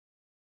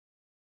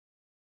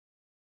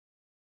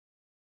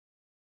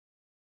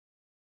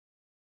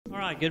All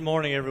right, good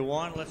morning,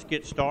 everyone. Let's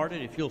get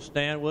started. If you'll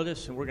stand with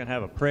us, and we're going to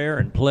have a prayer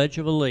and pledge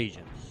of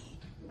allegiance.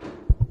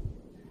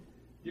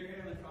 Dear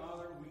Heavenly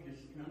Father, we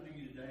just come to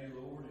you today,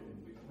 Lord, and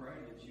we pray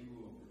that you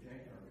will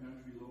protect our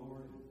country,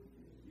 Lord.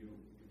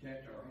 You'll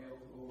protect our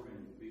health, Lord,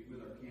 and be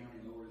with our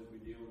county, Lord, as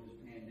we deal with this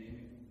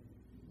pandemic.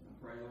 I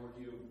pray, Lord,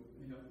 you'll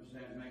help us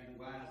have make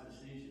wise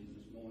decisions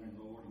this morning,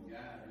 Lord, and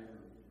guide every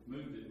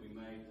move that we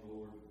make,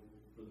 Lord,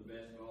 for the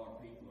best of all our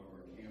people of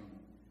our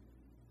county.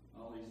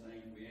 All these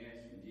things we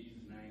ask in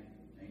Jesus' name.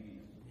 Amen.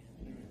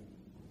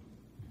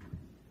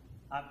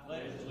 I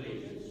pledge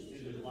allegiance to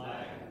the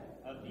flag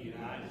of the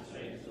United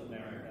States of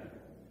America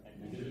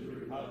and to the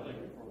republic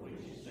for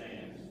which it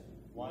stands,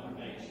 one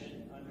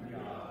nation, under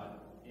God,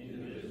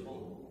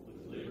 indivisible,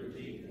 with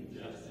liberty and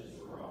justice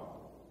for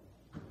all.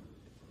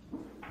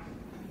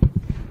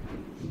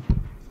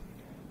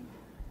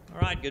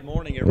 All right, good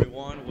morning,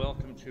 everyone.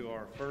 Welcome to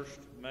our first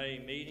May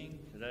meeting.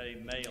 Today,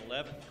 May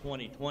 11th,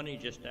 2020,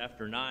 just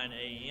after 9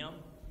 a.m.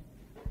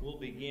 We'll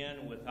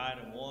begin with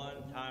item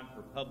 1, time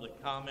for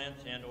public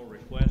comments and or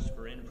requests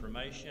for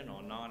information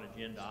on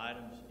non-agenda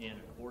items in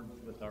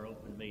accordance with our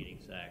Open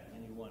Meetings Act.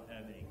 Anyone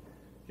have any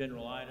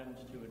general items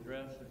to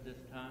address at this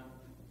time?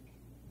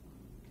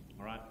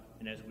 All right,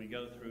 and as we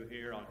go through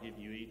here, I'll give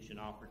you each an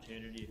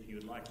opportunity. If you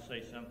would like to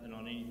say something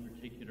on any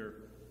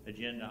particular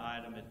agenda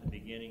item at the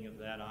beginning of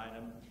that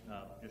item,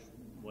 just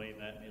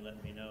wave at me,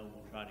 let me know.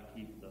 We'll try to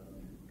keep the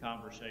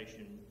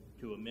conversation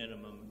to a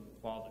minimum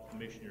while the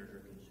commissioners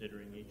are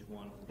considering each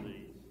one of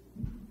these.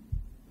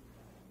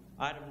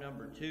 Item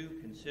number 2,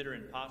 consider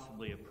and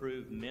possibly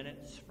approve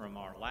minutes from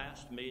our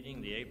last meeting,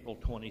 the April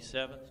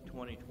 27th,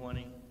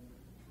 2020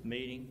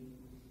 meeting.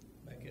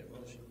 Make that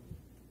motion.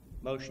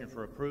 Motion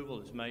for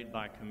approval is made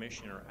by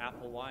Commissioner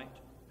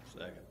Applewhite.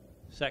 Second.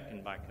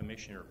 Second by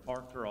Commissioner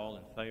Parker. All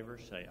in favor,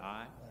 say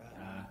aye.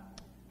 Aye.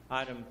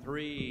 Item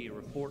 3,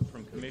 report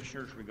from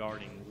commissioners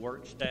regarding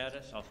work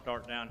status. I'll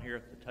start down here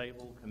at the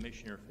table.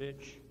 Commissioner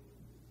Fitch.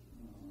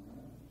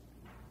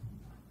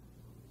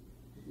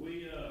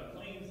 We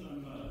cleaned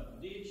some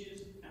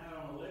ditches out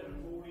on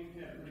 1140.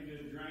 Had a pretty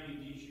good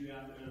drainage issue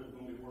out there that we're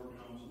going to be working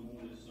on some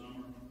more this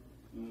summer.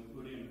 And we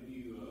put in a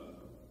few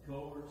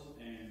culverts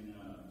and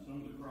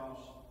some of the cross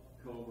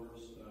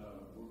culverts.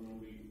 We're going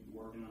to be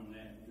working on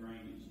that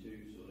drainage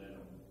too, so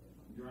that'll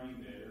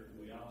drain better.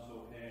 We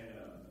also had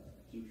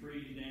some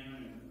trees down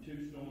and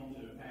 2 storms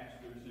that have passed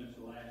through since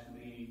the last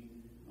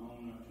meeting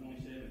on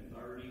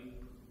 2730,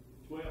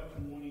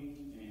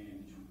 1220,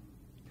 and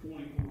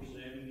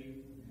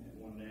 2470.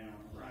 One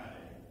down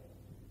Friday.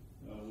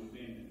 We've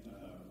been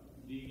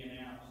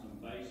digging out some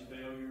base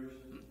failures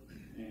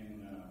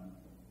and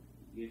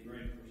getting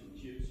ready for some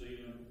chip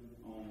sealing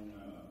on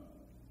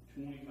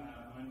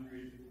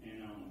 2500 and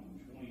on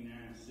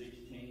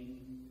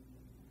 2916.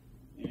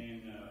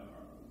 And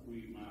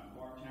my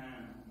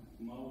part-time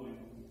mowing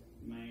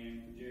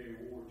man, Jerry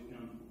Ward's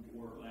come to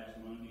work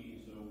last Monday,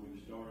 and so we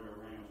started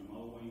our rounds of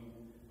mowing,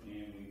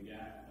 and we've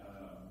got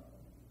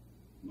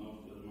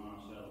most of the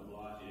Monticello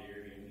Blodgett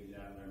area. He's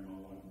out there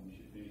mowing. We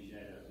should finish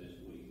that up this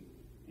week.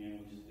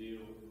 And we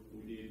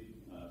did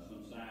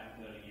some side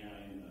cutting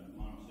out in the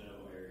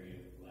Monticello area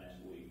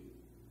last week.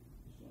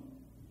 So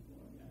that's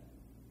what I got.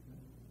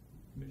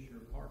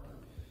 Commissioner Parker.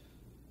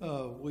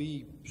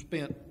 We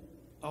spent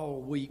all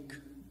week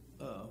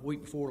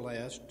before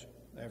last,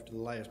 after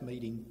the last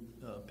meeting,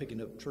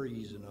 picking up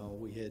trees and all.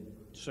 We had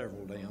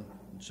several down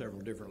in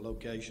several different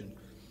locations.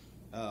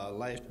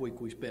 Last week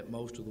we spent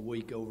most of the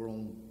week over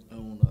on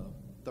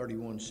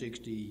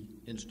 3160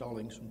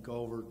 installing some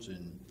culverts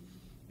and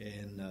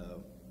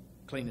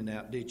cleaning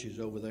out ditches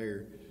over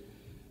there.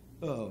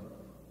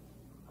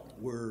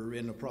 We're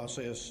in the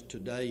process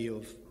today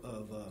of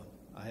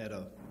I had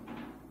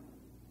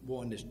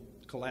one that's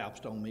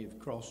collapsed on me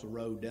across the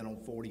road down on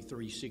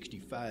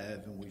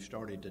 4365, and we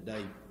started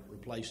today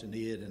replacing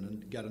it,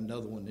 and got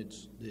another one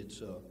that's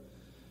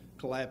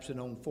collapsing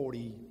on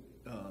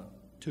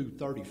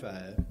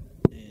 4235,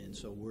 and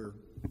so we're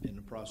in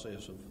the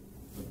process of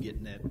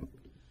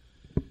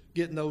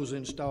getting those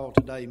installed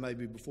today,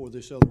 maybe before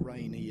this other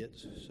rain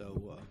hits.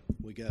 So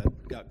we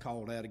got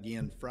called out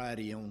again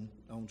Friday on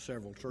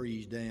several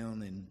trees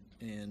down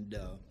and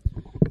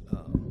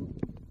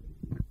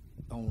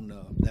on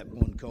that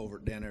one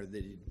culvert down there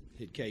that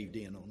had caved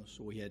in on us.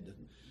 So we had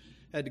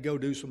to go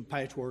do some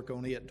patchwork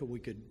on it until we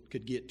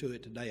could get to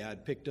it today.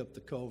 I'd picked up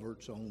the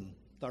culverts on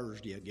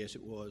Thursday, I guess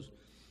it was,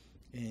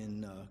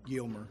 in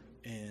Gilmer,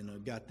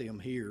 and got them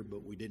here,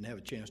 but we didn't have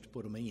a chance to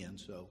put them in.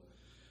 So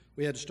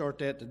we had to start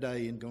that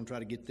today, and going to try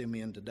to get them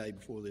in today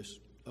before this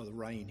other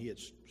rain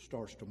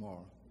starts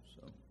tomorrow.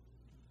 So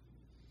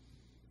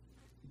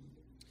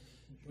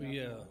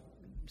we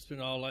spent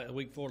all the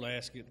week before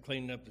last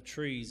cleaning up the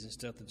trees and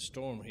stuff that the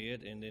storm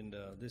hit, and then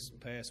this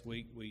past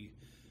week we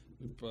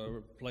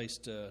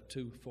replaced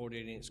 2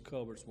 48-inch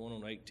culverts, one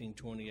on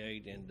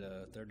 1828 and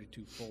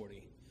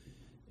 3240,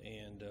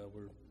 and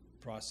we're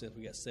process.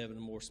 We got 7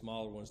 more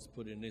smaller ones to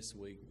put in this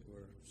week.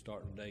 We're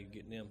starting today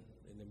getting them,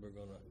 and then we're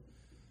going to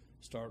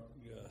start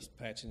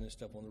patching this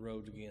stuff on the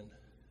roads again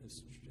And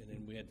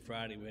then we had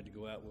Friday, we had to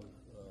go out with,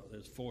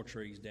 there's 4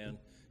 trees down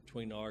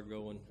between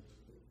Argo and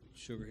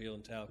Sugar Hill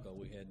and Talco.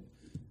 We had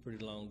a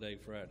pretty long day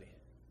Friday.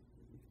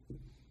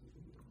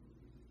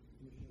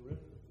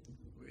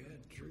 We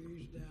had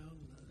trees down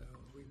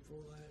week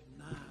before that,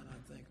 9,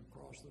 I think,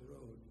 across the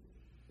road.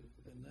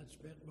 And that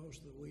spent most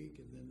of the week,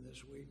 and then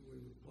this week we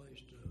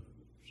replaced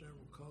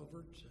several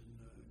culverts and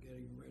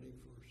getting ready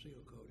for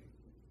seal coating.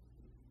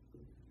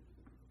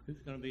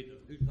 Who's going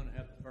to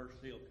have the first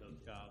seal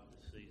coat job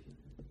this season?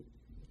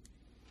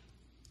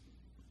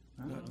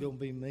 Not gonna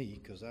be me,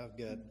 cause I've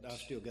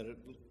still got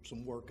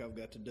some work I've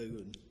got to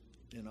do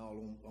and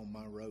all on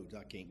my roads.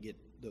 I can't get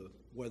the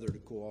weather to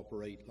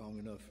cooperate long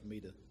enough for me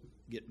to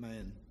get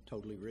mine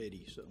totally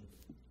ready, so.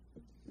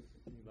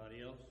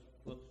 Anybody else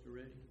close to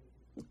ready?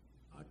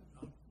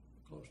 I'm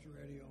close to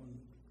ready on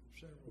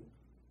several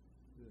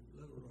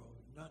little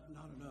roads. Not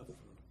enough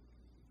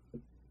for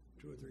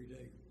 2 or 3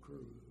 day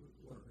crew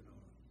working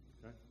on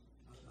it. Okay.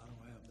 I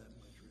don't have that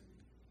much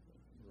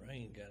ready.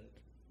 Rain got it.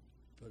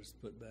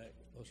 Put back.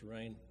 Supposed to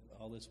rain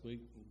all this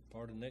week and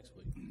part of next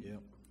week. Yeah.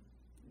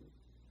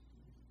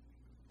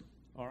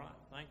 All right,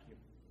 thank you.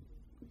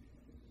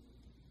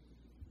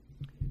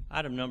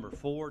 Item number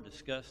 4,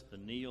 discuss the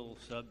Neil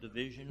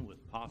Subdivision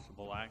with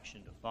possible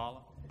action to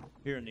follow.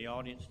 Here in the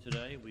audience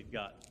today, we've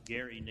got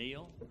Gary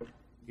Neil.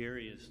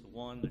 Gary is the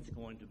one that's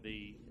going to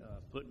be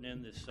putting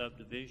in this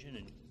subdivision.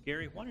 And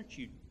Gary, why don't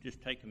you just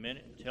take a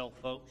minute and tell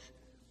folks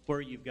where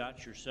you've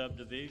got your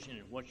subdivision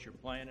and what you're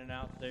planning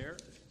out there.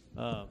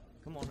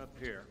 Come on up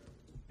here.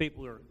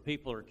 People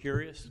are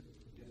curious.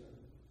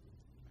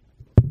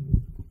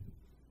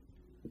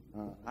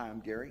 Hi,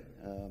 I'm Gary.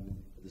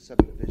 The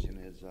subdivision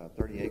is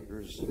 30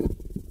 acres,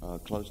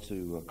 close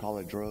to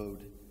College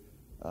Road.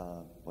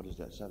 What is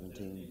that,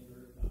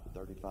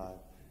 1735?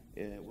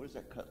 What is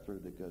that cut through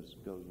that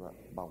goes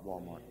right by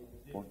Walmart?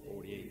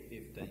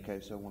 4815. Okay,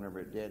 so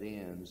whenever it dead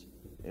ends,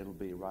 it'll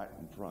be right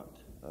in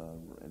front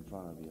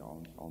of you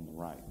on the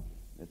right.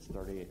 It's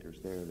 30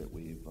 acres there that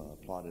we've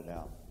plotted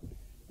out.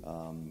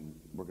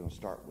 We're going to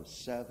start with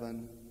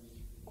 7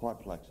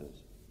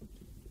 quadplexes.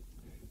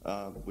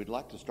 We'd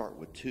like to start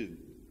with 2,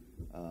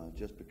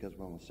 just because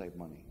we want to save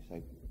money,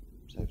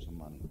 save some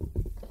money,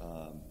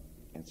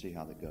 and see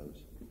how that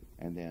goes.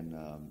 And then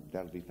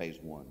that'll be phase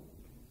 1.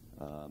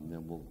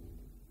 Then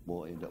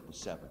we'll end up with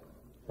 7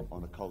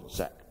 on a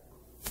cul-de-sac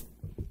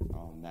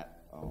on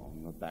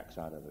the back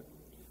side of it.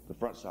 The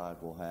front side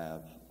will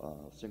have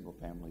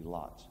single-family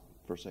lots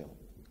for sale.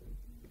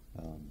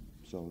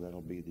 So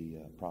that'll be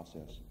the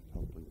process.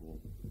 Hopefully we'll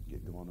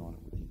get going on it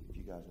with you if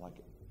you guys like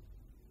it.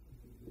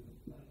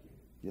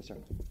 Yes, sir.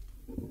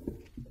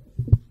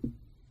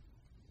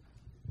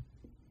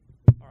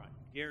 All right.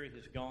 Gary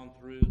has gone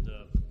through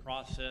the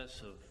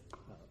process of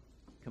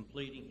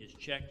completing his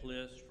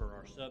checklist for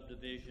our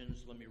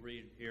subdivisions. Let me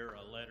read here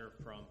a letter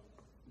from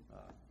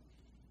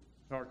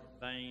Sergeant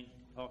Bain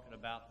talking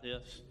about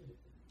this.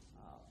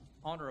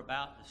 On or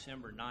about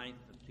December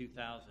 9th of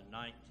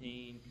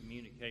 2019,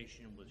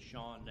 communication with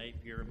Sean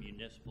Napier,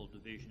 Municipal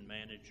Division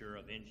Manager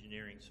of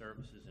Engineering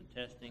Services and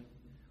Testing,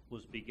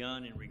 was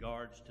begun in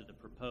regards to the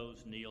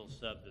proposed Neil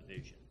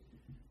subdivision.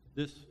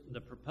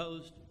 The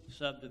proposed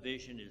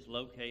subdivision is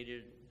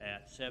located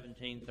at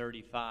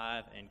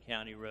 1735 and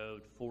County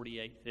Road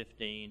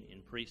 4815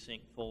 in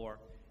Precinct 4,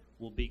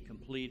 will be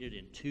completed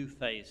in 2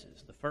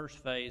 phases. The first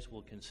phase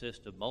will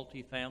consist of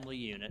multifamily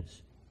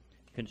units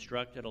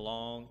constructed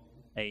along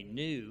a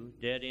new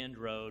dead-end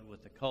road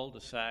with a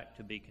cul-de-sac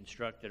to be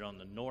constructed on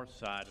the north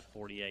side of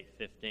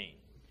 4815.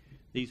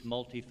 These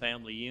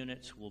multifamily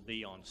units will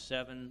be on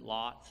 7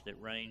 lots that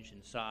range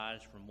in size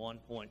from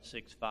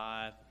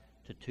 1.65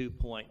 to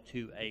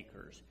 2.2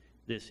 acres.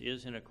 This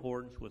is in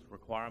accordance with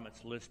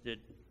requirements listed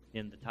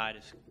in the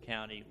Titus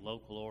County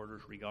local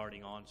orders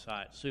regarding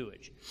on-site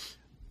sewage.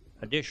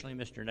 Additionally,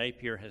 Mr.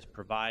 Napier has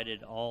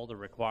provided all the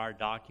required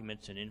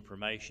documents and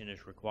information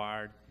as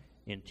required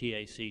in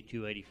TAC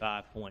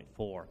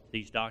 285.4.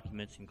 These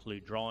documents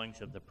include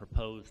drawings of the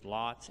proposed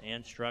lots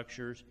and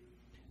structures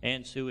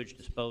and sewage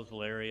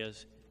disposal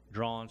areas,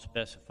 drawn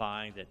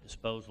specifying that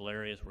disposal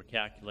areas were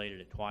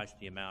calculated at twice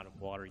the amount of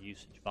water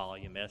usage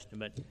volume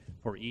estimate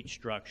for each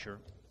structure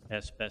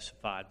as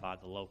specified by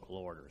the local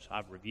orders.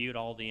 I've reviewed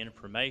all the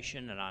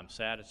information and I'm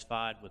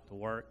satisfied with the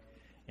work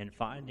and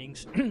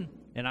findings,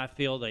 and I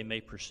feel they may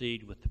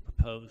proceed with the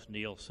proposed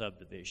Neil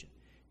subdivision.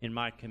 In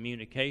my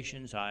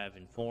communications, I have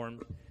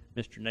informed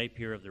Mr.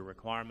 Napier of the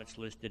requirements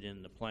listed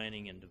in the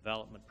planning and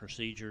development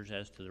procedures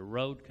as to the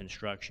road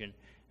construction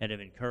and have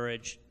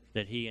encouraged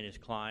that he and his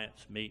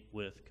clients meet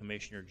with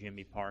Commissioner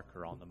Jimmy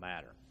Parker on the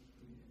matter.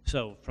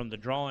 So from the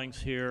drawings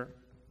here,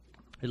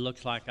 it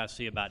looks like I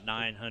see about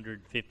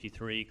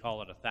 953,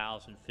 call it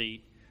 1,000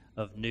 feet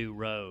of new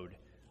road.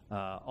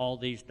 All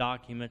these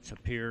documents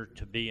appear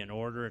to be in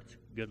order. It's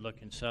a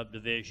good-looking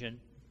subdivision.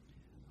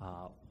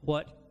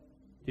 What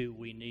do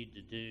we need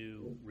to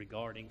do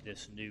regarding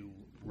this new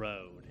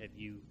road? Have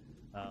you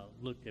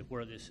looked at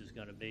where this is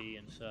going to be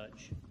and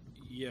such?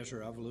 Yes,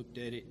 sir. I've looked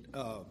at it.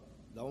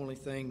 The only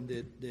thing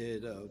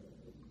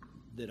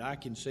that that I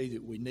can see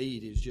that we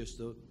need is just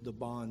the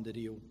bond that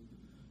he'll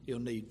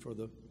need for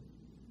the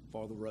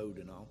road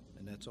and all,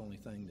 and that's the only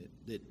thing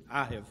that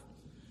I have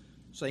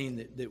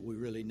seen that we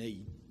really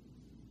need.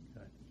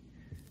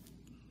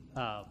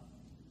 Okay.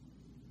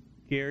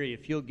 Gary,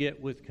 if you'll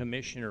get with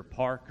Commissioner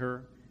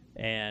Parker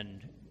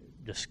and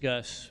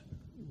discuss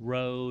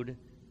road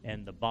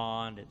and the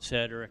bond, et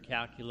cetera,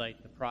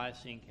 calculate the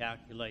pricing,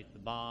 calculate the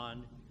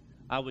bond,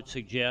 I would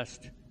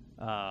suggest,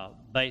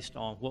 based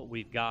on what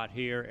we've got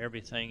here,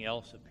 everything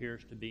else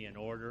appears to be in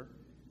order.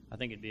 I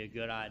think it'd be a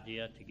good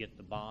idea to get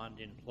the bond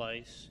in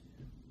place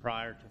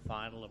prior to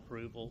final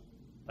approval,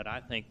 but I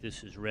think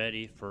this is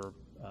ready for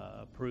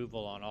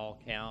approval on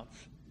all counts,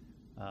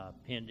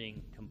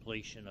 pending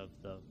completion of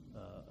the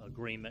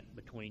agreement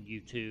between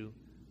you two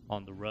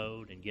on the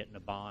road and getting a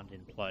bond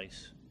in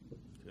place.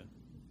 Okay.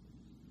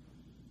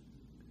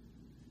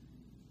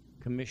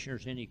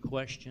 Commissioners, any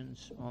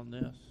questions on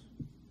this?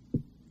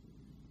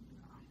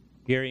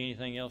 Gary,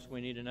 anything else we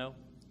need to know?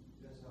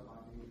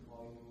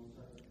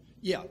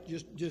 Yeah,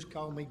 just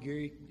call me,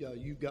 Gary.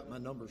 You've got my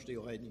number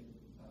still, hadn't you?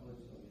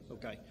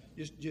 Okay,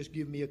 just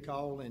give me a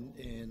call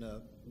and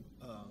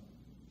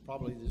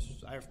probably this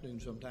afternoon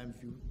sometime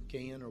if you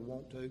can or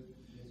want to,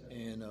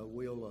 and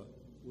we'll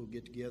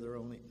get together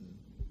on it.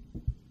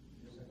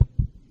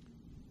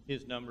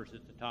 His number's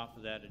at the top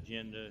of that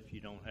agenda if you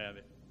don't have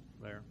it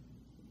there.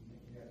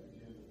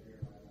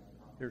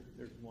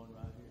 There's one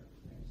right here.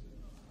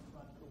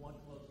 The one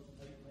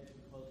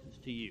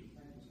closest to you.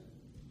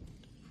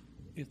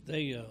 If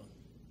they,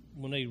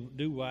 when they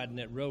do widen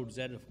that road, is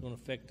that going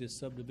to affect this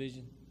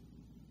subdivision?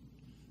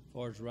 As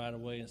far as right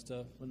of way and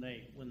stuff? When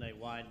they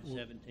widen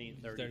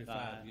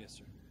 1735. Yes,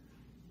 sir.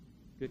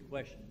 Good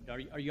question.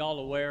 Are y'all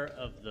aware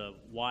of the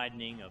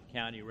widening of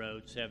County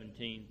Road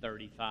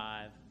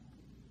 1735?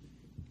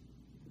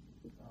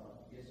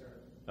 Yes, sir.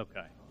 Okay.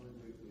 I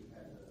believe we've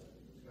had a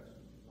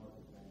discussion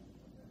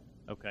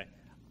with Okay.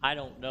 I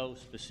don't know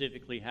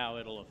specifically how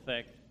it'll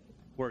affect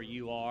where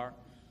you are.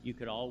 You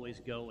could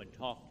always go and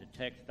talk to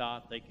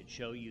TxDOT. They could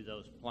show you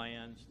those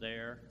plans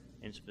there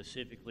and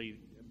specifically,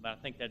 but I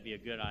think that'd be a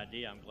good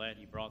idea. I'm glad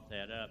you brought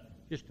that up,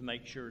 just to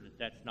make sure that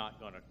that's not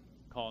going to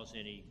cause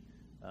any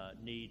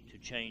need to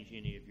change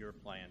any of your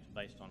plans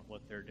based on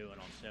what they're doing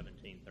on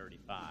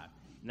 1735.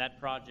 And that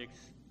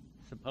project's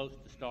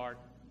supposed to start,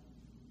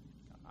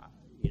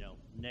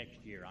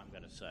 next year, I'm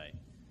going to say.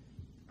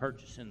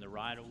 Purchasing the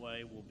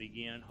right-of-way will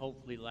begin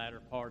hopefully latter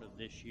part of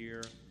this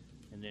year,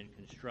 and then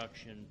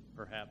construction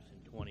perhaps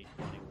in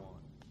 2021.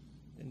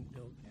 And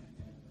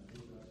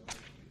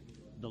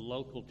The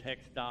local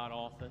TxDOT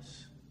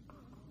office,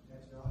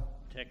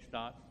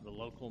 TxDOT, the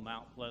local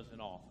Mount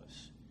Pleasant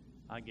office.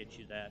 I'll get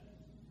you that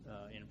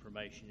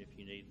information if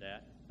you need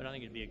that. But I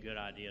think it'd be a good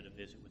idea to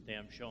visit with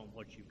them, show them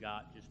what you've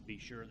got, just be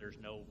sure there's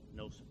no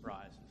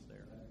surprises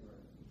there.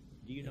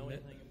 Do you know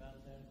anything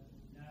about that?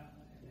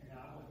 No,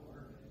 I wasn't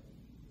aware of it,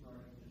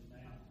 starting just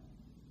now.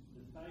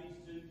 The phase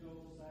 2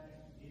 cul-de-sac,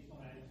 it's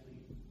going to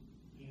actually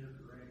enter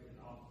directly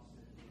off of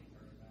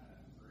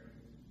 1735,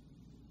 correct?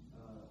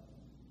 No,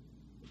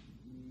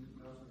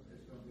 sir,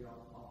 it's going to be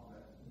off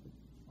that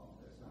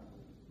side.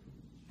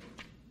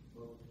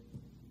 Well,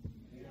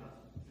 Yeah.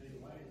 See, the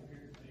way it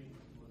appeared to me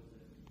was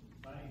that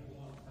phase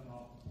 1 come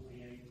off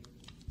 4815,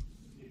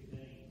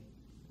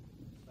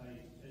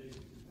 phase 2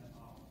 come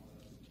off of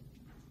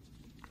 1735.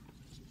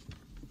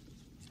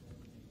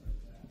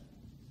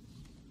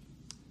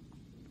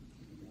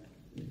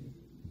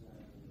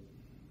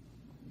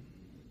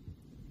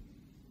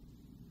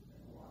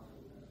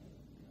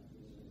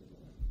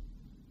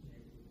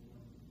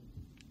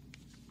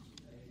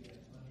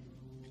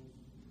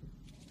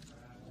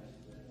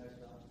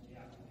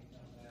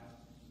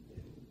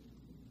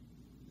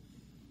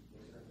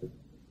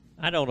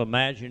 I don't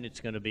imagine it's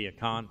going to be a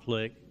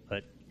conflict,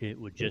 but it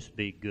would just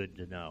be good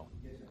to know.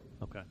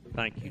 Okay,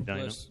 thank you,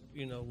 Dana. plus,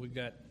 we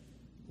got,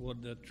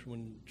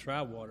 when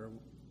Tri-Water,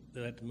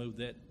 they'll have to move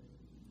that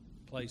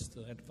place,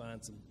 they'll have to find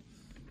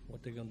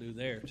what they're going to do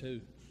there, too.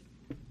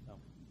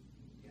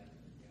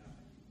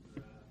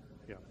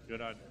 Yeah,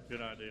 good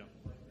idea.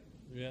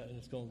 Yeah, and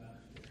it's going to...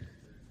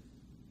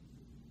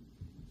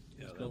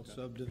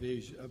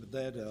 Subdivision,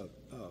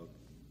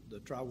 the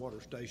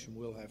Tri-Water station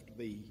will have to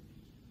be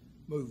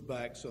moved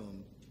back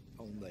some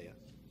on that,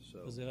 so.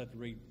 Because they'll have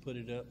to put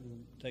it up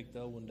and take the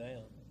old one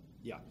down.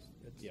 Yeah,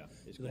 It's- yeah.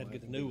 it's So they have to gonna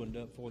get the new one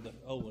up before the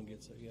old one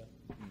gets there, yeah.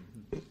 so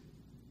Mr.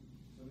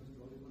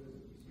 Willie, what is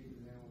it,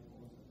 speaking now,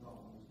 what's the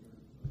thought, Mr.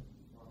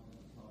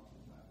 Parkman, thoughts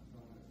about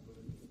trying to put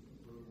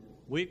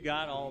approval? We've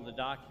got all the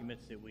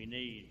documents that we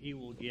need. He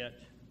will get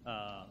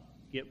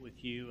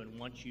with you, and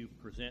once you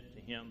present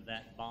to him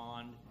that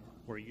bond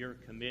where you're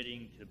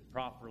committing to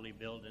properly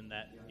building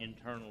that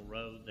internal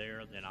road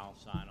there, then I'll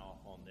sign off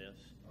on this.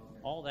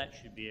 Okay. All that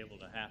should be able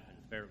to happen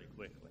fairly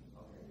quickly.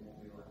 Okay, it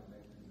won't be like a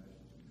next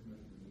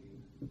commissioner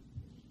meeting.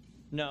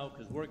 No,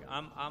 because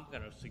I'm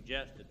going to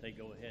suggest that they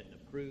go ahead and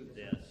approve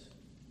this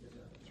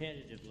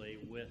tentatively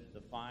with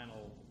the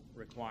final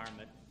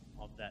requirement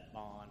of that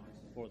bond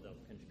for the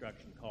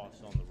construction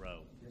costs on the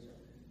road. Yes,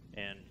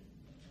 sir. And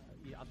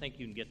I think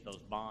you can get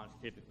those bonds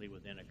typically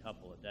within a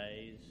couple of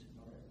days.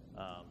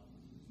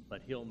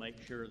 But he'll make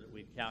sure that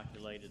we've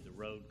calculated the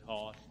road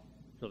cost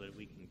so that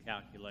we can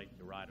calculate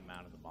the right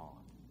amount of the bond.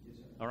 Yes,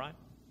 sir. All right?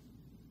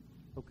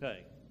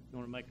 Okay. You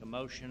want to make a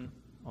motion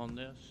on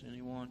this?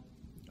 Anyone?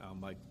 I'll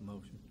make the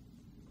motion.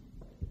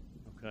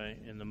 Okay.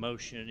 And the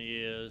motion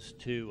is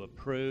to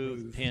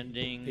approve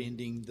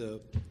pending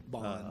the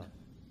bond.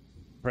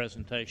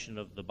 presentation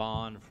of the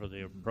bond for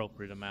the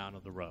appropriate amount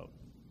of the road.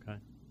 Okay?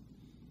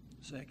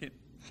 Second.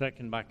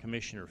 Second by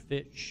Commissioner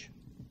Fitch.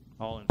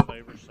 All in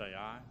favor, say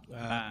aye.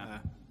 Aye.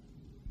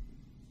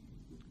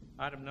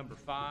 Item number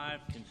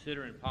 5,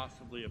 consider and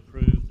possibly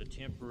approve the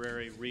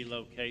temporary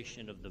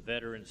relocation of the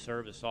Veteran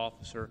Service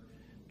Officer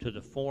to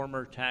the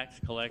former tax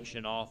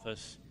collection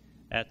office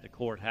at the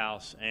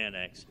courthouse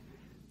annex.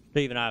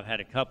 Steve and I have had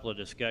a couple of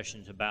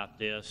discussions about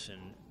this,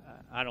 and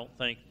I don't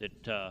think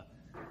that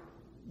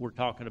we're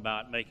talking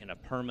about making a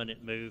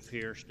permanent move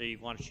here.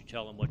 Steve, why don't you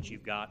tell them what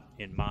you've got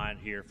in mind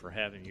here for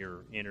having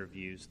your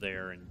interviews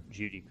there in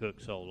Judy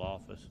Cook's old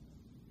office?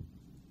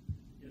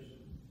 Yes,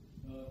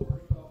 sir.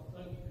 First off,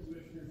 thank you,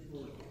 Commissioners,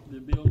 for the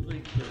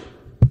ability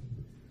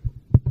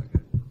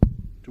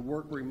to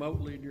work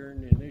remotely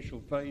during the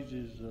initial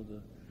phases of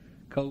the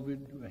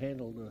COVID. I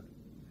handled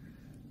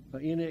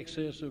in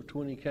excess of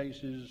 20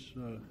 cases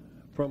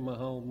from my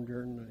home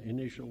during the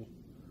initial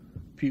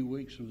few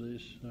weeks of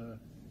this,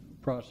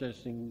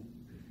 processing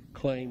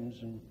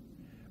claims and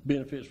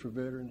benefits for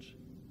veterans.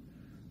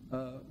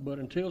 But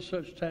until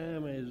such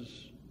time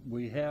as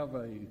we have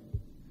a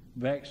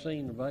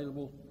vaccine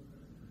available,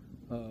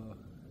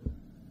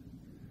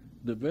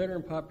 the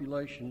veteran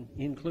population,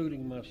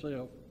 including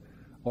myself,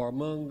 are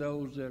among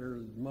those that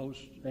are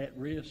most at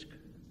risk,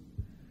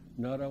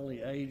 not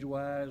only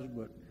age-wise,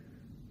 but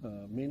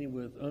many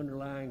with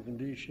underlying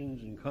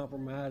conditions and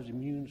compromised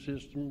immune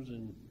systems.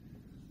 And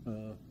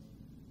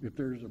if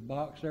there's a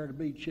box there to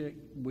be checked,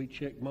 we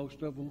check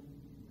most of them,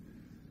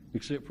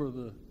 except for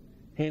the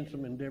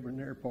handsome and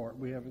debonair part.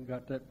 We haven't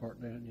got that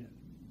part down yet.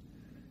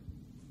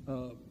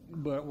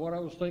 But what I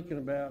was thinking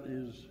about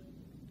is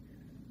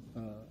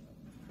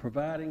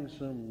providing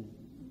some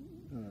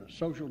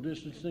social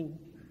distancing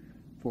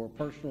for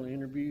personal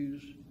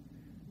interviews,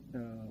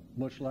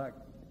 much like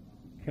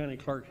county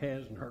clerk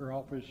has in her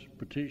office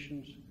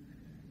petitions.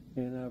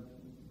 And I've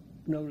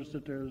noticed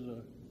that there's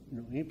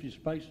empty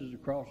spaces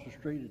across the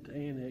street at the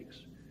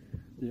annex,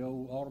 the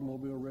old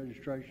automobile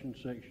registration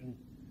section,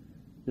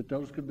 that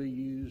those could be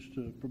used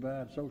to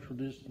provide social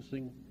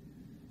distancing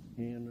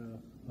and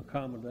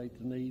accommodate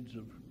the needs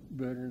of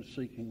veterans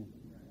seeking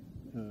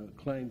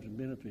claims and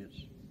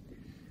benefits.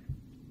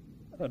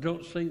 I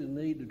don't see the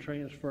need to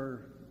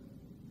transfer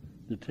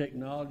the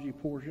technology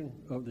portion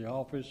of the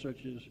office,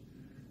 such as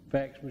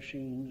fax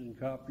machines and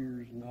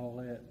copiers and all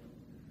that,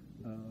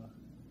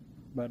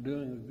 by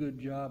doing a good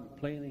job at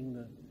planning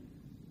the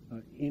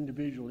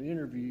individual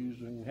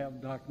interviews and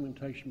have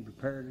documentation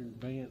prepared in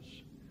advance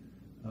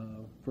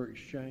for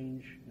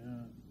exchange.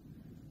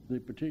 The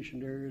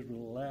petitioned areas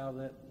will allow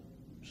that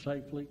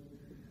safely.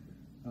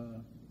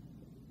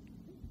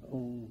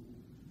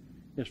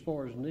 As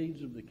far as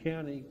needs of the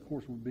county, of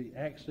course, would be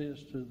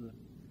access to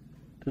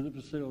the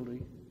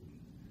facility.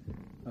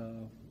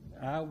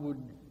 I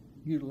would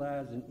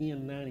utilize an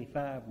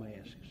N95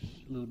 mask.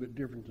 It's a little bit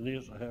different than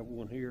this. I have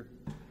one here,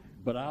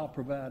 but I'll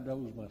provide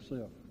those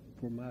myself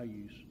for my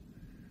use.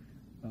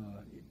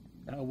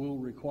 I will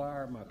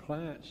require my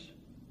clients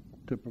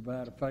to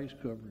provide a face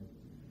covering.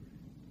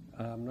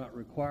 I'm not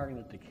requiring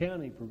that the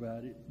county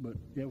provide it, but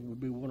it would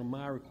be one of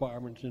my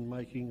requirements in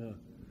making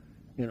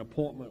an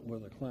appointment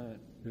with a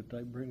client, that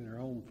they bring their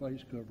own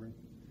face covering.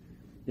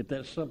 If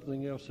that's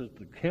something else that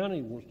the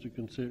county wants to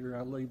consider,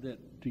 I leave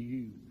that to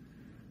you.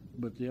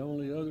 But the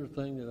only other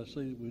thing that I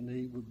see that we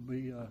need would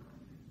be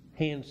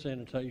hand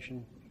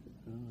sanitation.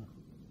 And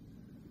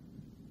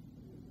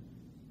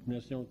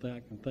that's the only thing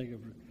I can think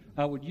of.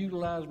 I would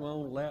utilize my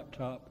own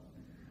laptop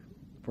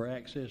for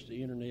access to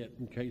internet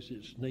in case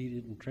it's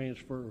needed and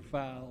transfer of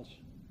files,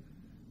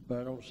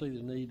 but I don't see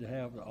the need to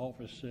have the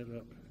office set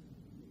up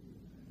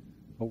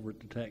over at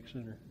the tax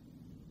center.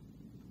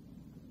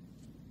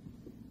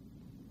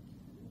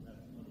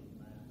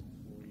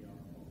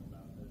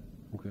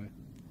 Okay.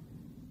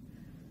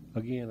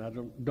 Again, I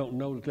don't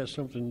know that that's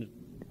something that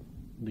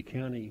the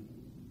county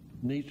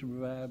needs to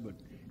provide, but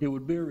it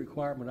would be a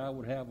requirement I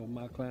would have of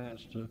my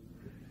clients to,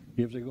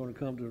 if they're going to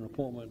come to an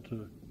appointment,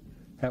 to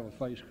have a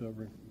face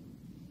covering.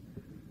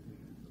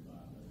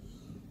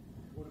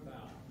 What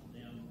about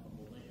them?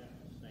 Will they have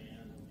to stand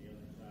on the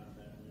other side of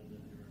that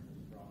window during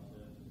this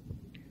process?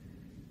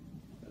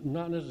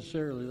 Not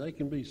necessarily. They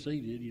can be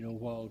seated,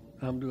 while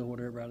I'm doing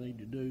whatever I need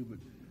to do, but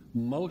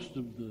most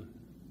of the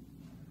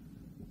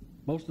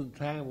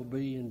time will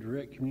be in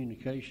direct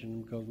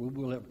communication, because we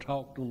will have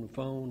talked on the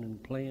phone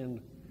and planned,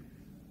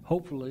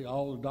 hopefully,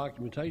 all the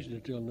documentation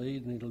that they'll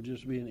need, and it'll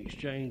just be an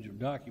exchange of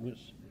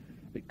documents.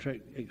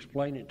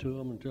 Explain it to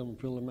them and tell them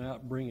to fill them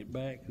out, bring it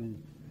back,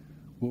 and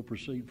we'll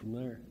proceed from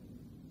there.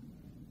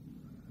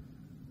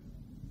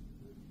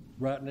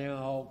 Right now,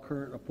 all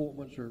current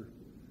appointments are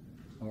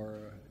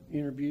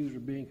interviews are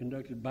being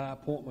conducted by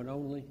appointment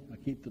only. I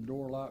keep the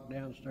door locked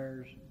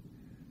downstairs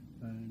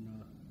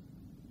and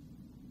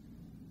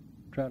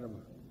try to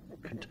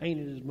contain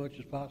it as much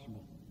as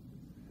possible.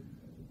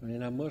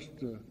 And I must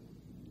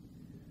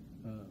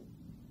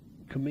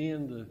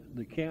commend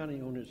the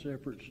county on its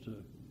efforts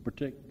to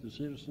protect the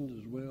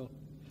citizens as well.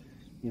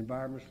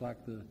 Environments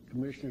like the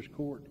Commissioner's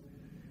Court,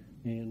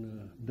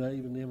 and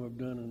Dave and them have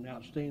done an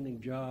outstanding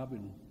job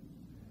in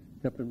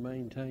helping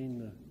maintain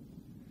the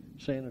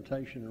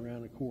sanitation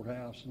around the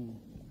courthouse and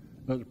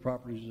other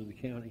properties of the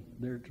county.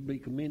 They're to be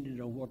commended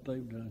on what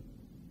they've done.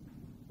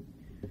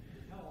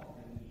 How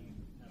often do you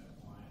have a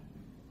client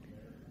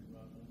there,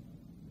 roughly?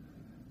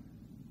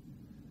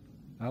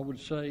 I would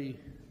say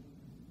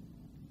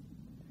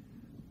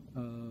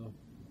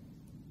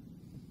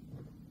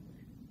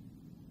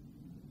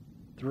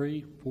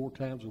 3-4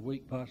 times a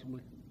week,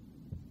 possibly.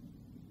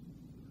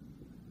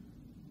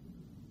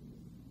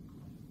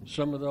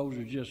 Some of those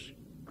are just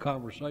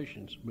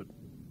conversations, but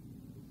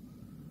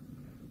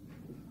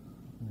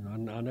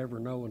I never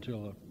know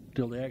until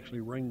they actually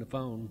ring the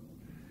phone.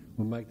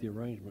 We make the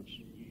arrangements.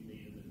 You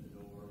meet them at the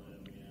door,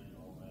 let them in, and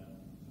all that.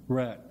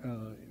 Right.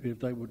 If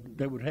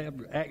they would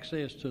have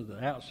access to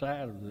the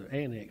outside of the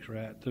annex,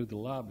 right, through the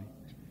lobby,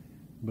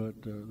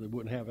 but they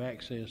wouldn't have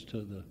access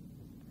to the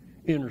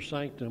inner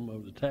sanctum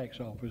of the tax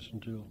office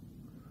until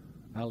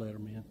I let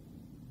them in.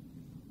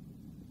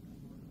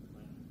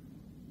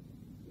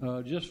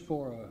 Just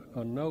for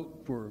a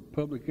note for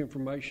public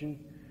information,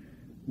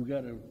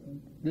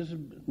 this is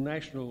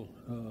National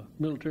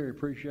Military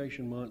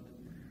Appreciation Month,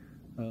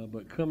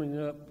 but coming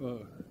up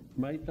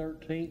May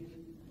 13th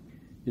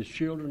is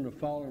Children of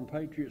Fallen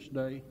Patriots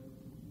Day.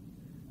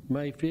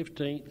 May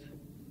 15th,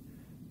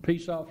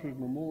 Peace Officers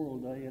Memorial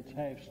Day, it's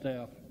half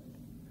staff.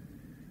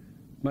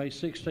 May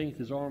 16th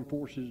is Armed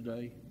Forces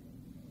Day.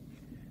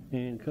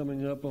 And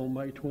coming up on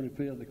May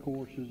 25th, of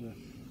course, is a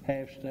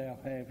half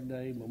staff, half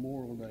day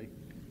Memorial Day.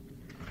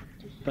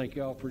 Thank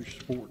you all for your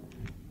support.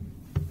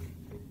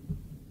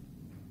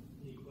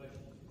 Any questions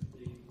for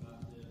Steve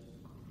about this?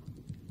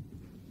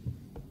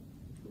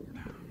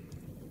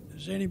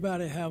 Does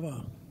anybody have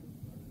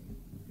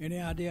any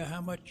idea how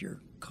much you're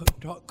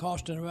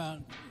costing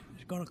around?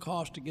 It's going to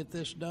cost to get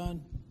this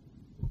done?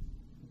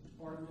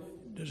 Pardon me?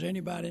 Does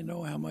anybody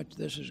know how much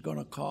this is going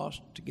to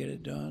cost to get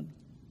it done?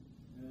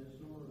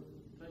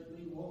 Take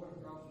me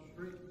walking across the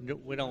street.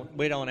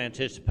 We don't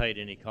anticipate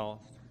any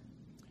cost.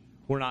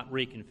 We're not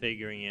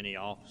reconfiguring any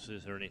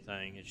offices or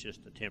anything. It's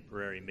just a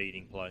temporary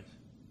meeting place.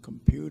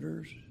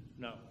 Computers?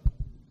 No.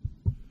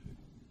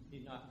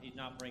 He's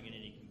not bringing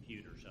any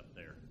computers up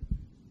there.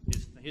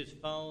 His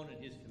phone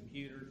and his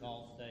computers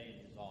all stay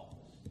in his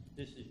office.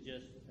 This is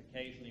just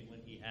occasionally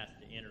when he has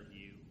to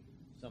interview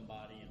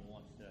somebody and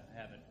wants to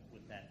have it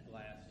with that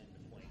glass in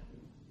between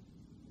them.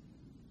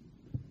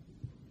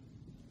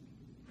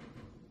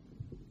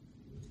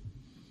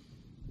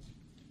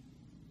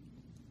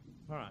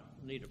 All right,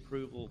 need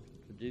approval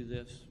to do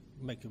this.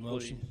 Make a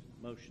motion. Please.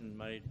 Motion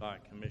made by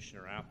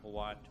Commissioner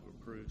Applewhite to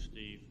approve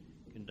Steve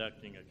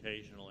conducting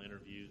occasional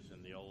interviews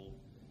in the old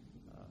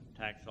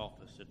tax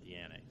office at the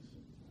annex.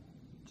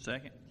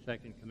 Second.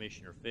 Second,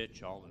 Commissioner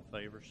Fitch. All in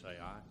favor, say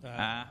aye.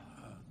 Aye.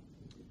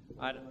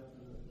 Item.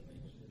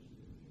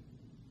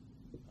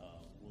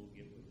 We'll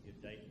give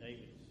David's. I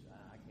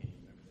can't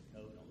even remember the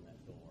code on that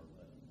door,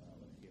 but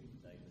let's give it to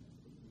David.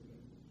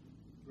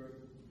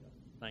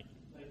 Thank you.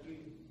 Thank you.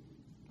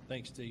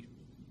 Thanks, Steve.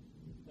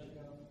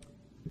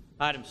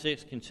 Item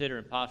 6, consider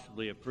and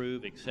possibly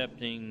approve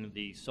accepting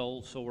the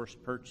sole source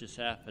purchase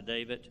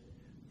affidavit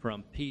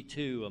from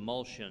P2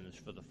 Emulsions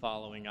for the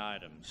following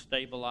items: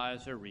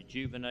 stabilizer,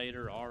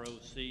 rejuvenator,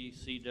 ROC,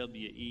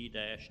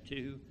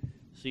 CWE-2,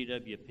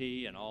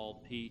 CWP, and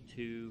all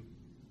P2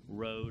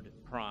 road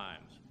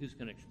primes. Who's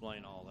going to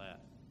explain all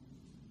that?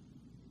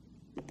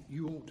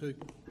 You want to?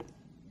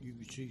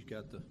 She's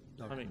got the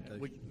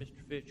documentation.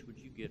 Mr. Fitch, would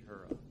you get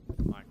her a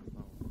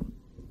microphone?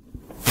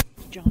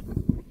 John.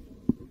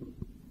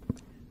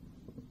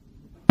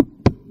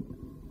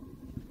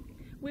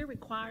 We're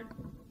required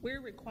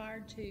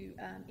to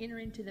enter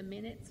into the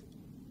minutes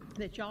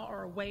that y'all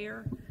are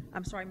aware.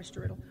 I'm sorry,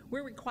 Mr. Riddle.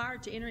 We're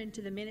required to enter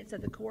into the minutes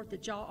of the court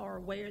that y'all are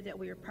aware that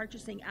we are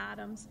purchasing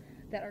items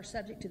that are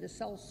subject to the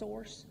sole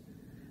source.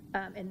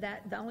 And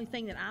that the only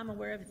thing that I'm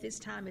aware of at this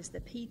time is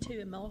the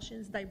P2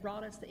 emulsions. They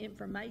brought us the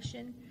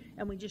information,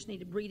 and we just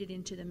need to read it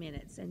into the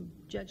minutes. And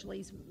Judge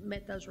Lee's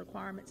met those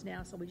requirements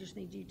now, so we just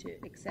need you to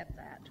accept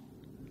that.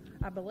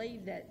 I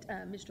believe that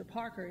Mr.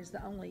 Parker is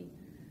the only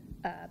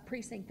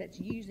precinct that's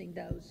using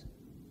those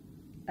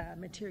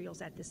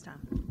materials at this time.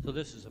 So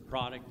this is a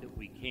product that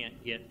we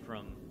can't get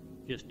from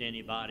just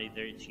anybody.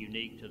 It's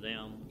unique to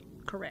them.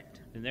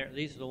 Correct. And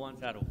these are the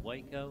ones out of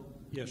Waco?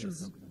 Yes,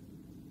 sir.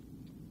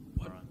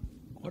 All right.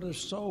 What does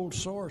sole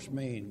source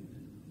mean?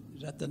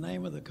 Is that the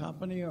name of the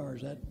company, or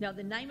is that? Now,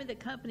 the name of the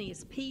company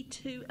is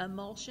P2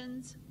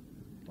 Emulsions.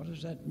 What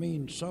does that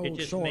mean, sole It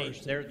just source?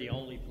 means they're the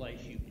only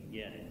place you can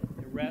get it.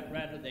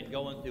 Rather than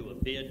going through a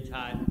bid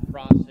type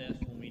process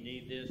when we need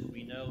this,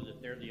 we know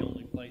that they're the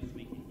only place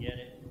we can get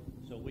it,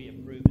 so we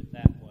approve it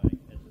that way,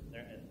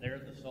 as they're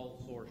the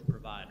sole source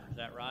provider. Is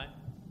that right?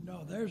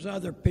 No, there's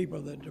other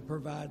people that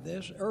provide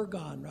this.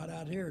 Ergon right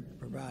out here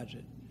provides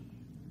it.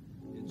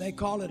 They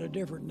call it a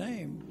different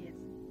name. Yes.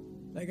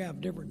 They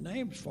have different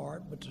names for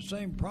it, but the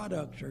same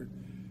products are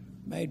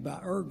made by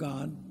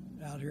Ergon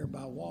out here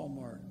by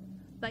Walmart.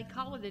 They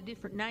call it a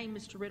different name,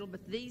 Mr. Riddle,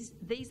 but these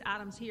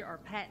items here are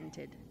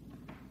patented.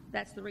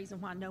 That's the reason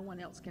why no one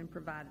else can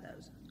provide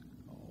those.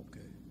 Oh,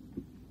 okay.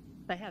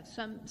 They have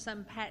some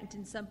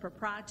patented, some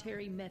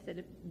proprietary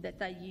method that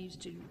they use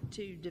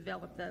to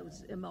develop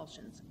those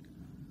emulsions.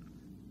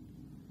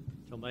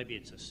 So maybe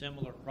it's a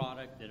similar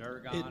product that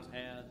Ergon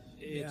has?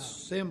 It's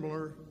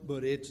similar,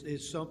 but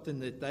it's something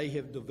that they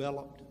have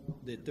developed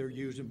that they're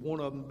using. One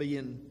of them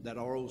being that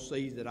ROC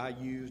that I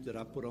use, that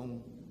I put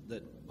on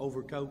that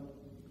overcoat,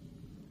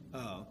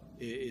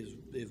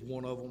 is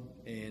one of them.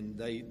 And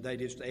they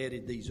just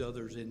added these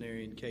others in there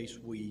in case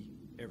we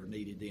ever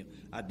needed them.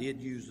 I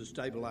did use the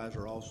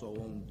stabilizer also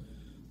on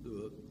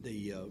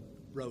the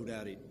road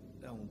out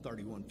on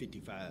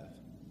 3155.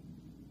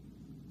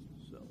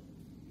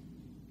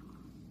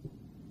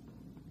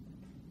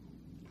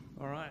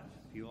 All right,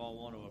 if you all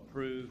want to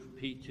approve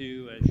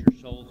P2 as your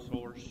sole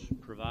source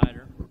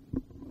provider.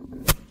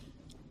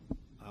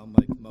 I'll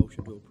make a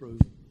motion to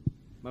approve.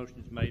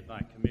 Motion is made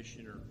by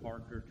Commissioner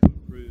Parker to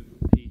approve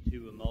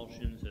P2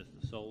 Emulsions as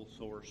the sole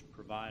source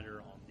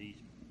provider on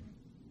these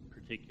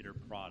particular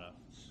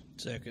products.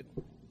 Second.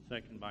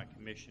 Second by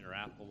Commissioner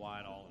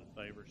Applewhite. All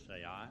in favor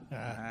say aye.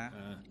 Aye.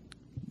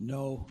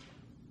 No.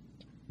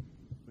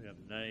 We have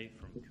nay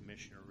from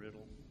Commissioner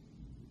Riddle.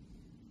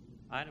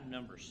 Item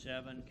number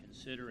 7,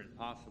 consider and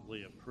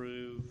possibly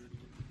approve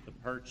the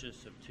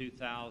purchase of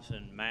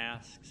 2,000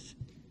 masks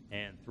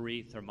and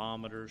 3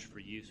 thermometers for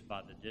use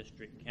by the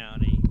district,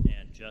 county,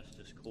 and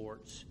justice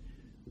courts.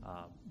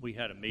 We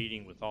had a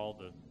meeting with all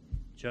the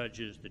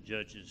judges, the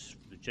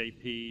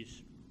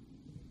JPs,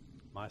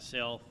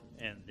 myself,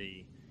 and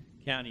the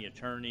county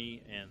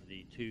attorney, and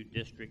the 2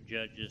 district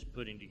judges,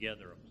 putting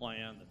together a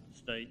plan that the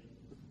state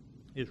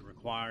is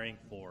requiring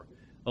for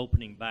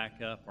opening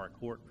back up our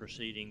court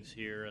proceedings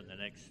here in the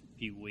next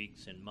few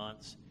weeks and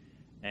months.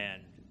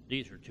 And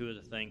these are 2 of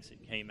the things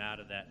that came out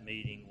of that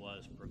meeting,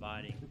 was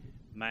providing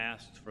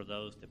masks for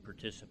those that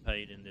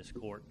participate in this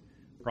court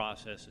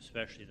process,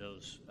 especially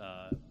those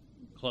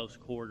close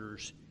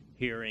quarters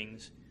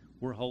hearings.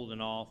 We're holding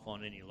off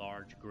on any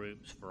large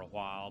groups for a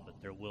while,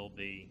 but there will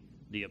be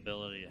the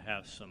ability to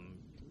have some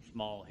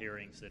small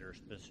hearings that are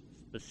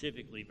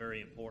specifically very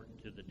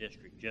important to the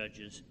district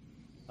judges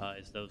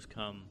as those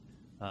come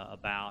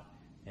about.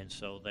 And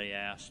so they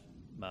asked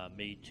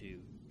me to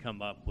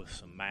come up with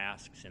some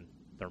masks and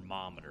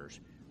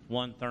thermometers.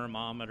 1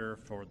 thermometer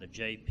for the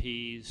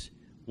JPs,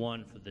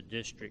 1 for the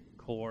district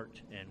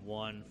court, and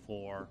 1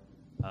 for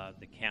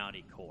the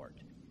county court.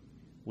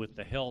 With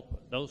the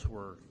help, those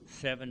were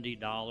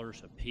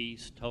 $70 a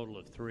piece, total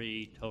of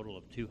 3, total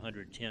of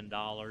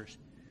 $210.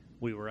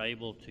 We were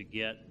able to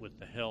get, with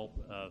the help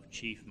of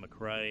Chief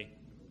McRae,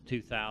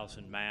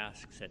 2,000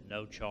 masks at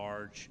no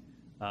charge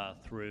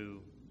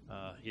through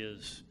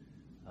his,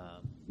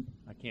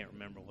 I can't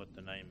remember what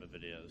the name of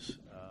it is,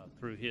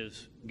 through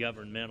his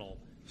governmental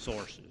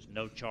sources.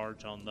 No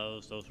charge on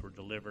those. Those were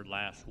delivered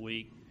last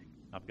week.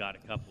 I've got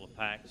a couple of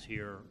packs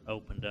here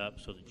opened up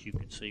so that you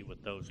can see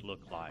what those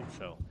look like.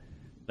 So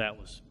that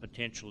was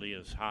potentially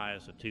as high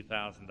as a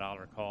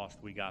 $2,000 cost.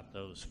 We got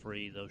those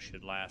free. Those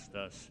should last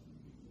us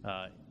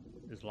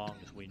as long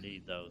as we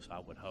need those, I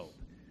would hope.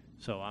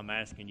 So I'm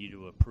asking you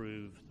to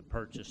approve the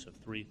purchase of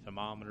 3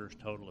 thermometers,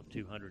 total of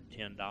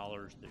 $210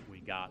 that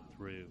we got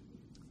through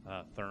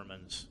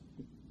Thurman's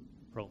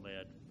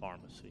ProMed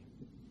Pharmacy.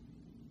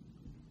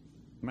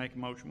 Make a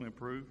motion we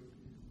approve.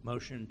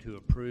 Motion to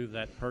approve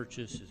that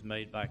purchase is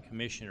made by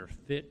Commissioner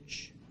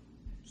Fitch.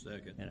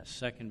 Second. And a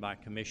second by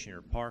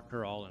Commissioner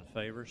Parker. All in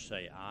favor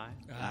say aye.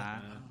 Aye.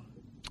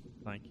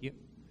 Thank you.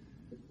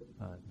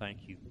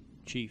 Thank you,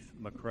 Chief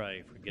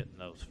McRae, for getting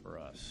those for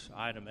us.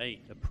 Item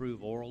 8,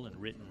 approve oral and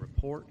written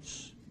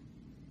reports.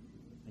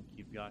 I think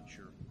you've got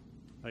your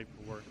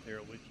paperwork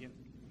there with you.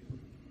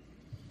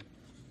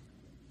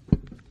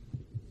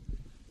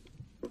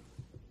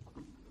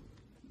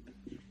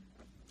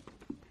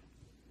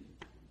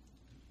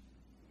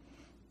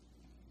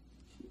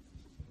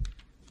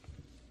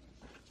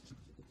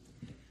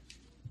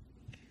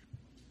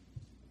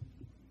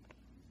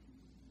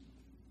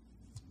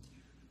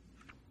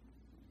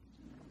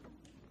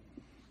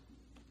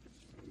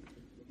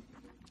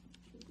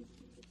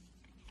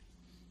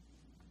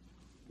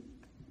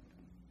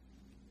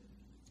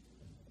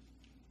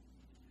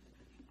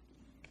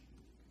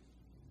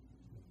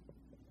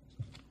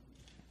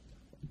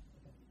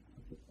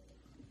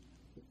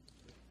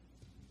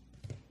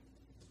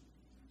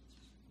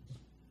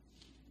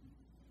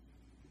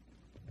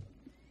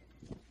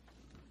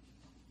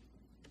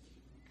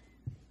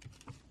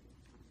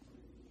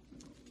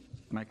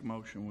 Make a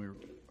motion we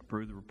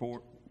approve the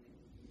report.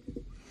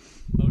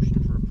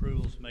 Motion for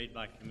approval is made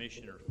by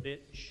Commissioner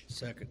Fitch.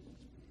 Second.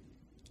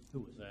 Who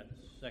was that?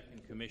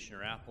 Second,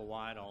 Commissioner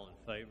Applewhite. All in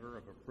favor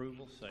of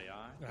approval, say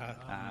aye.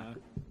 Aye.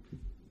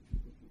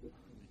 Let me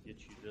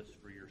get you this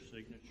for your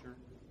signature.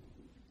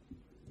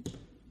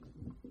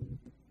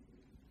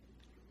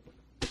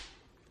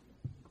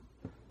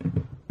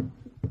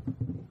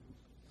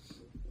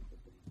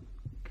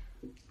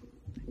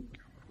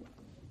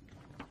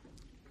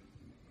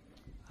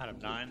 Item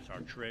 9 is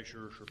our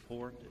treasurer's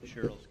report that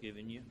Cheryl's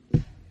given you.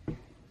 Thank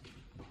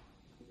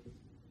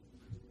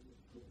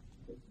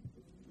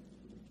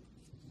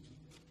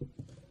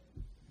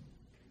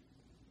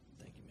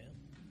you, ma'am.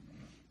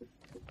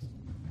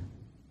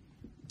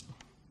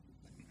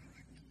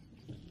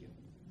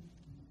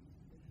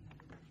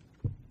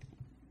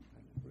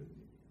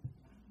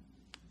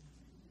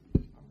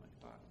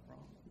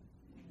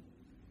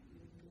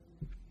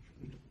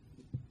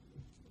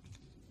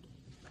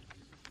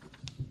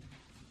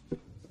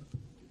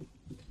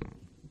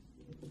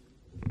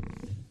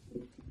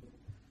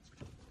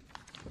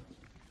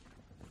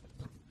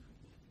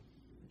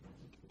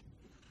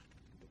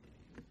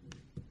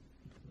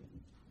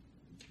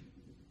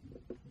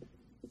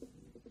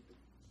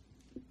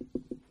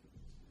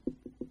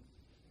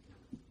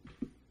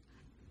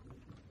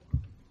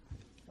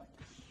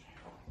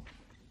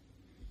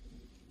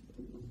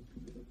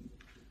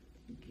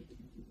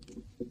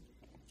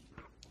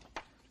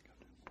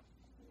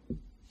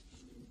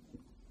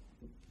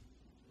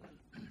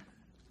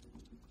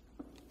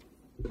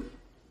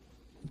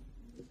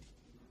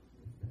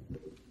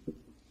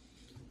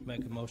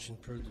 Make a motion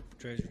to approve the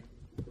treasurer.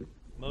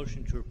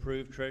 Motion to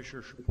approve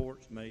treasurer's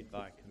reports made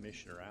by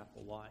Commissioner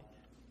Applewhite.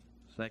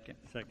 Second.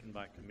 Second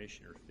by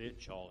Commissioner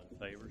Fitch. All in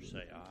favor,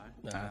 say aye.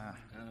 Aye.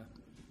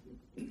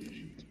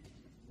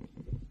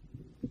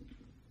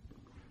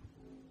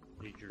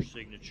 Need your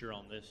signature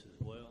on this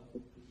as well.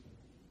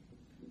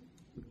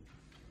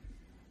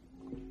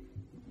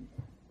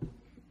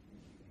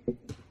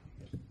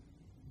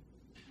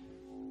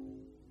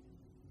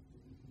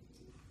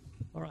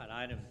 All right,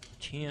 item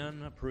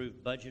 10,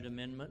 approved budget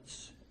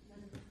amendments.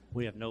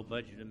 We have no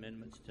budget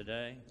amendments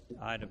today.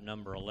 Item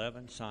number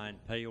 11, signed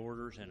pay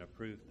orders and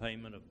approved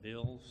payment of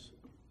bills.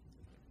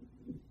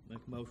 Make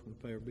a motion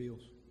to pay our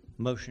bills.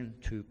 Motion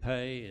to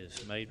pay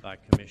is made by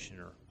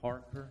Commissioner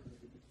Parker.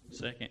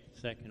 Second.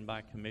 Second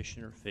by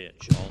Commissioner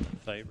Fitch. All in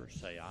favor,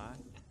 say aye.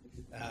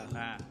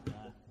 Aye.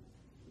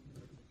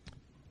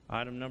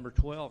 Item number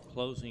 12,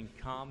 closing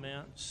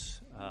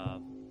comments.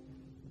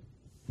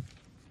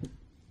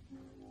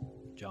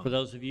 For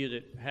those of you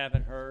that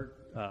haven't heard,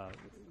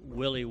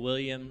 Willie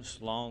Williams,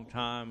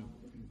 longtime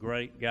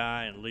great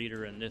guy and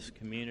leader in this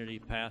community,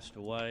 passed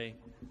away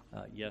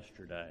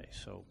yesterday.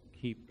 So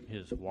keep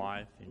his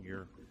wife in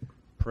your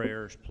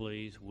prayers,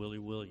 please. Willie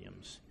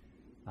Williams.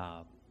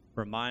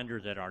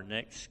 Reminder that our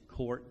next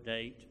court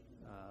date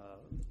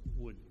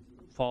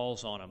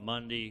falls on a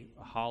Monday,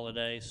 a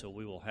holiday, so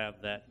we will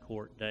have that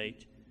court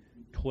date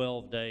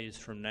 12 days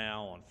from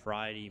now on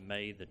Friday,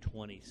 May the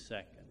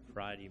 22nd.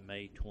 Friday,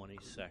 May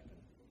 22nd.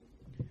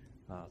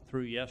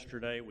 Through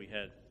yesterday, we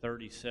had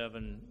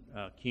 37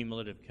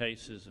 cumulative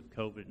cases of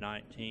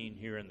COVID-19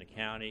 here in the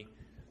county.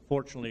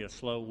 Fortunately, a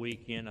slow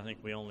weekend. I think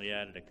we only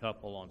added a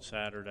couple on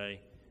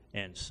Saturday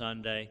and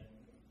Sunday.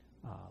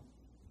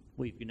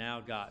 We've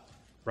now got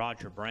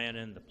Roger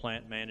Brannon, the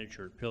plant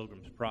manager at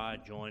Pilgrim's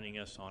Pride, joining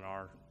us on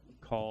our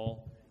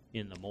call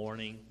in the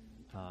morning.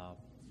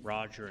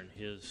 Roger and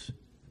his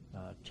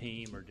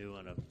team are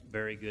doing a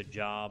very good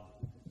job,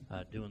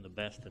 doing the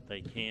best that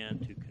they can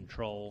to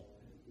control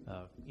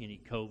any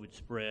COVID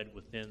spread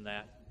within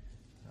that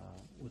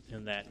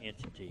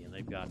entity, and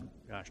they've got,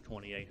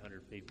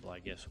 2,800 people, I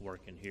guess,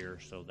 working here,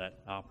 so that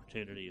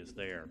opportunity is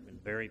there. Been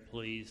very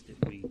pleased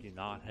that we do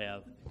not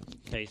have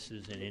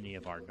cases in any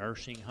of our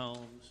nursing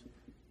homes,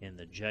 in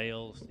the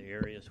jails, the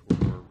areas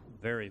where we're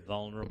very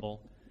vulnerable.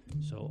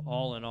 So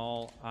all in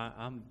all,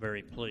 I'm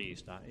very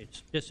pleased.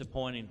 It's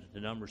disappointing that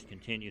the numbers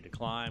continue to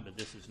climb, but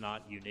this is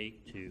not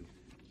unique to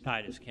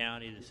Titus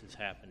County. This is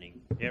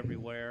happening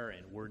everywhere,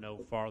 and we're no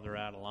farther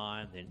out of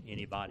line than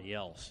anybody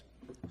else.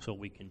 So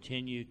we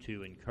continue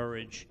to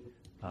encourage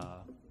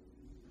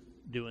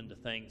doing the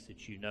things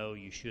that you know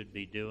you should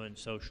be doing,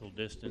 social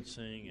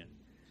distancing and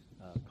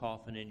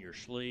coughing in your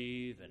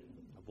sleeve and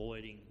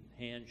avoiding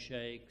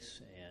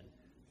handshakes and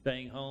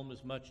staying home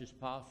as much as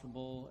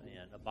possible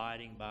and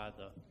abiding by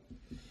the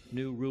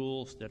new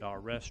rules that our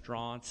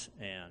restaurants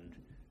and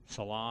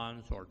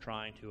salons are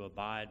trying to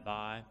abide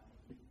by.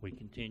 We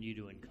continue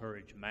to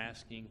encourage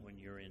masking when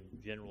you're in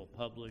general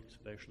public,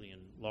 especially in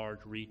large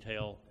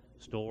retail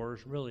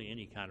stores, really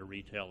any kind of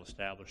retail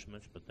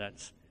establishments, but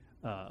that's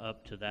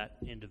up to that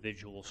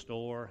individual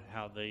store,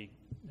 how they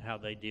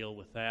deal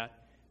with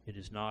that. It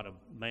is not a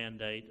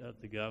mandate of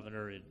the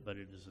governor, but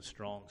it is a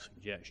strong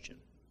suggestion.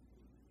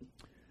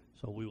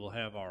 So we will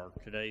have our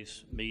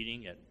today's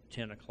meeting at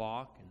 10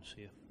 o'clock and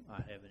see if I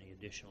have any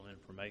additional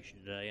information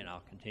today, and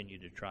I'll continue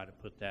to try to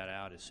put that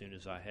out as soon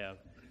as I have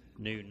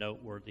new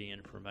noteworthy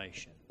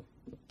information.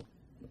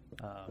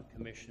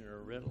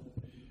 Commissioner Riddle.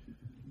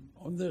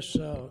 On this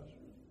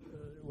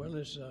Well,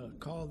 it's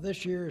called,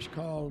 this year is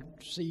called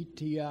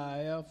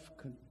CTIF,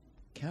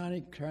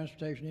 County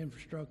Transportation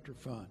Infrastructure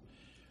Fund.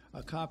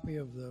 A copy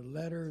of the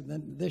letter,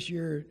 then this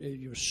year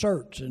it was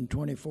CERTS in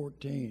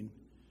 2014.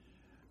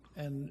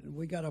 And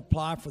we got to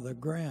apply for the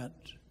grant.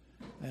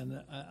 And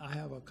I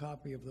have a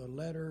copy of the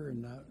letter,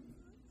 and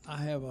I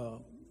have a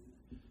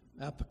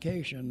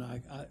application.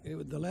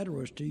 The letter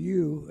was to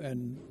you,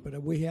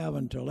 but we have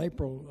until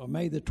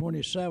May the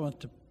 27th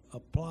to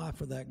apply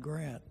for that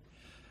grant.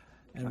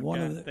 And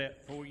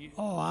that for you.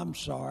 Oh, I'm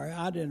sorry.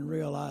 I didn't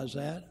realize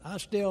that.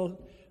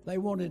 They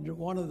wanted,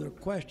 one of the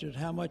questions,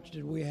 how much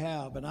did we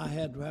have? And I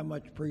had how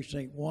much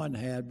Precinct 1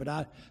 had, but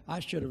I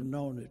should have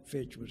known that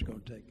Fitch was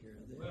going to take care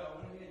of this. Well,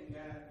 we hadn't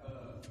got a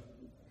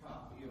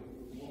copy of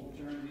what we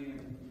turned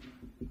in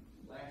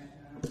last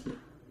time,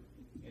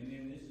 and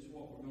then this is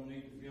what we're gonna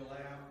need to fill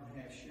out and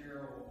have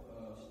Cheryl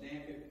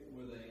stamp it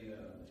with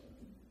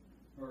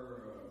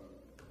her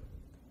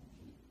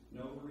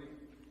notary.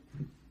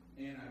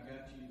 And I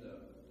got you the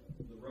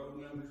road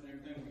numbers and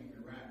everything, where you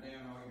can write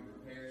down all your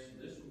repairs. So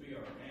this will be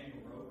our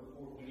annual road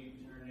report. We need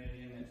to turn that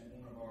in. That's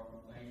one of our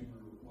things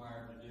we're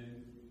required to do.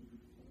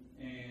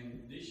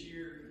 And this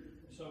year,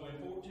 so in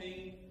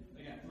 14,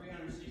 they got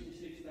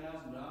 $366,000.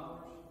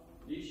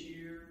 This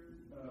year,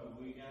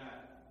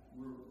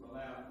 we're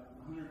about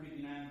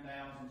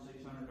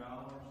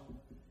 $159,600.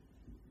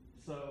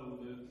 So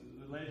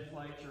the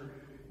legislature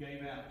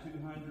gave out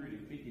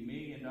 $250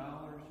 million.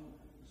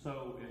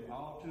 So if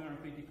all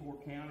 254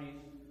 counties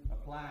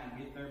apply and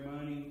get their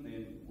money,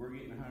 then we're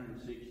getting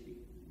 160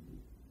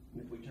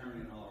 if we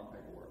turn in all our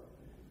paperwork.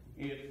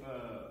 If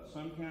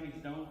some counties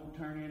don't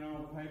turn in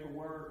all the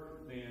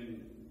paperwork,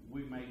 then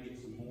we may get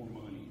some more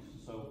monies.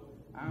 So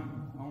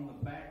I'm on the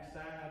back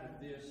side of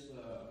this.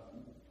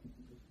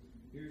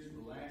 Here's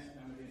the last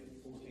time we did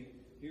it, 14.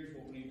 Here's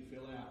what we need to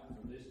fill out for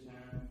this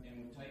time, and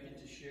we'll take it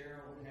to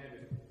Cheryl and have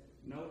it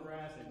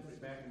notarized and put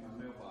it back in my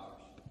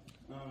mailbox.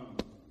 On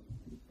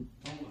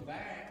the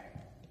back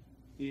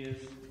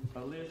is a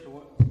list of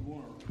what we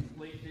want to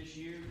complete this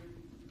year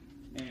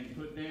and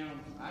put down.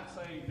 I'd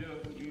say do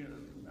it. You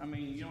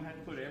don't have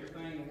to put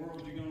everything in the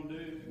world you're going to do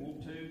if you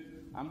want to.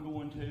 I'm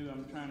going to.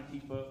 I'm trying to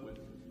keep up with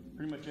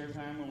pretty much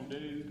everything I'm going to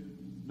do.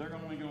 They're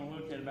only going to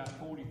look at about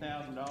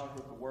 $40,000 worth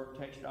of work,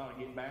 takes y'all to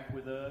get back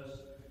with us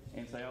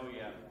and say, oh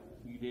yeah,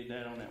 you did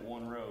that on that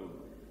one road.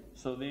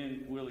 So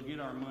then we'll get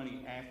our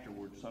money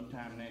afterwards,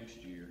 sometime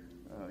next year,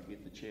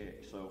 get the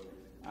check. So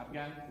I've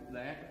got the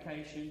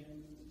application,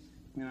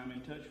 and I'm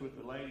in touch with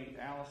the lady,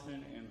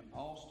 Allison in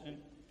Austin.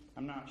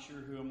 I'm not sure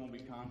who I'm going to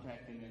be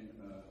contacting in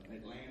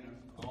Atlanta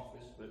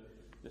office, but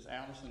this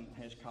Allison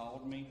has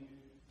called me,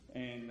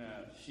 and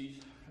she's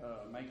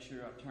make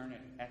sure I turn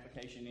that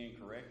application in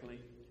correctly.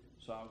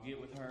 So I'll get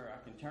with her. I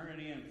can turn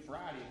it in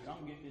Friday. If I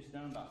can get this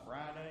done by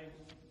Friday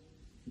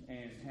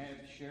and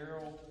have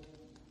Cheryl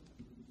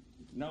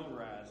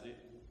notarize it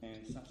and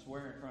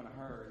swear in front of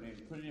her and then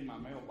put it in my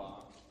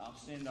mailbox, I'll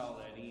send all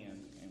that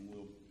in and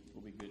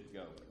we'll be good to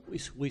go.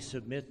 We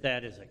submit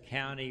that as a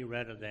county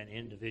rather than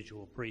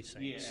individual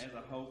precincts? Yeah, as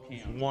a whole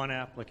county. One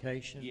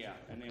application? Yeah,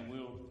 and then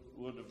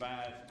we'll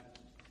divide,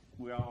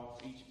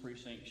 each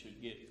precinct should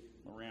get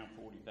around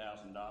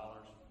 $40,000.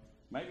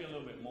 Maybe a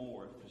little bit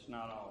more if it's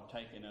not all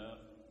taken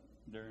up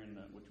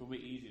which will be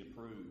easy to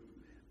prove.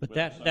 But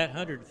that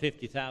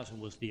 $150,000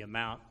 was the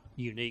amount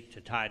unique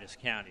to Titus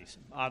counties.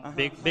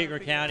 Bigger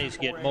counties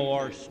get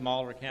more,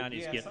 smaller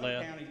counties get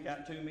less. Some counties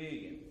got $2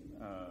 million,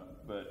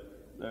 but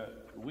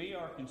we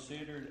are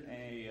considered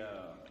a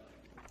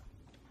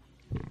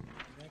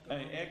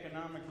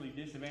economically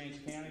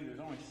disadvantaged county. There's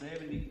only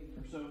 70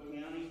 or so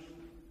counties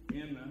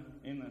in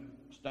the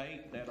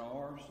state that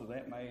are, so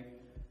that may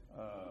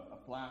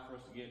apply for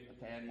us to get a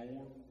tad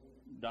more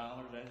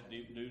dollars. That's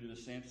due to the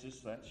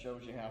census. That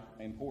shows you how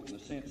important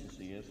the census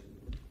is.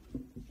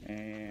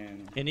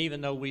 And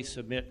even though we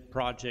submit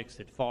projects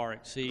that far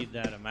exceed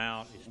that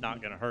amount, it's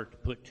not going to hurt to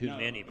put too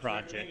many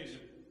projects.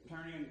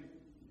 Turn in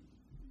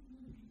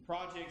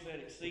projects that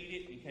exceed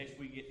it in case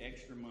we get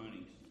extra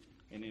monies,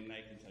 and then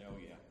they can say, "Oh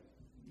yeah,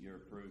 you're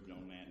approved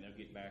on that." And they'll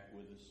get back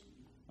with us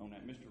on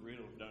that. Mr.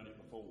 Riddle's done it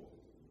before.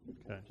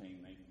 Okay.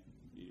 They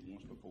did it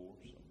once before,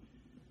 so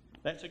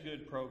that's a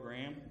good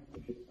program.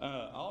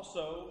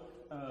 Also,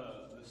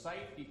 the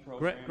safety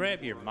program.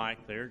 Grab your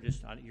mic there.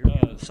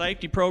 The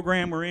safety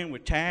program we're in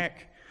with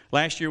TAC.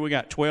 Last year we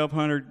got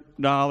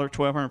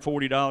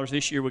 $1,240.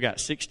 This year we got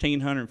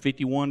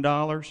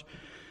 $1,651.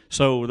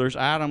 So there's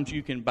items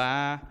you can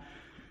buy.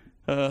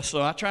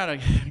 So I try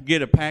to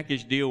get a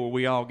package deal where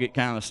we all get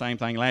kind of the same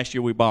thing. Last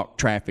year we bought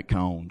traffic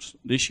cones.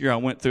 This year I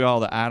went through all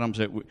the items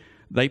that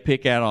they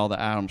pick out all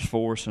the items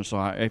for us. And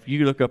so if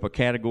you look up a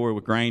category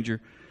with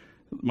Granger,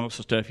 most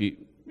of the stuff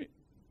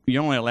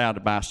you're only allowed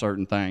to buy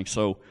certain things.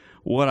 So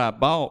what I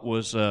bought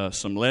was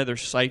some leather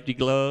safety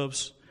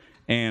gloves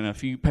and a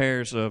few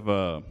pairs of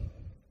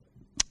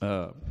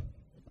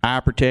eye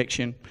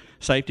protection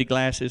safety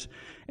glasses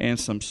and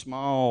some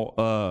small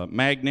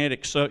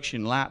magnetic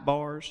suction light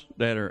bars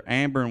that are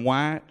amber and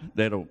white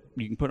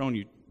you can put on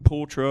your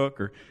pool truck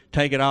or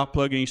take it off,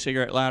 plug in your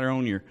cigarette lighter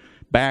on your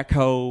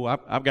backhoe.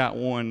 I've got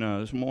one,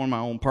 it's one of my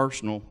own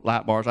personal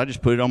light bars. I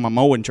just put it on my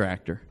mowing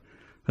tractor.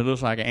 It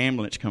looks like an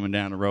ambulance coming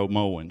down the road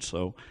mowing.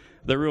 So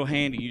they're real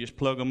handy. You just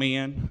plug them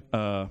in.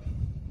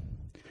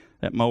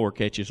 That mower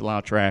catches a lot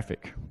of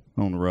traffic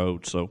on the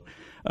road. So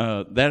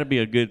that'll be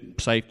a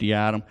good safety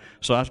item.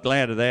 So I was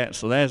glad of that.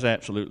 So that's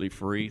absolutely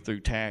free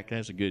through TAC.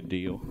 That's a good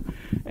deal.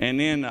 And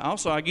then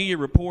also I give you a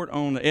report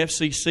on the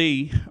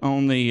FCC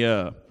on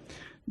the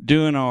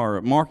doing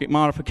our market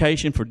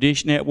modification for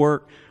Dish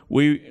Network.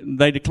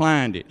 They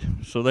declined it,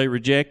 so they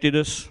rejected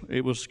us.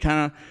 It was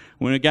kind of,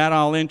 when it got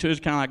all into it,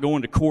 it's kind of like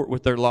going to court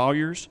with their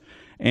lawyers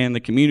and the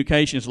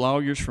communications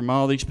lawyers from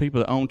all these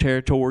people that own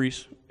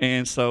territories.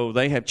 And so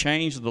they have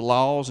changed the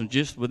laws, and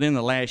just within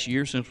the last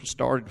year since we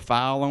started to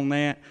file on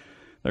that,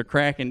 they're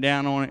cracking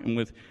down on it. And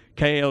with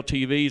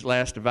KLTV's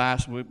last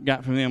advice we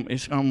got from them,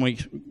 it's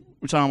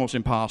almost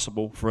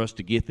impossible for us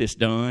to get this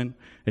done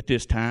at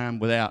this time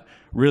without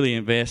really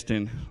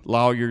investing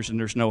lawyers, and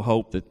there's no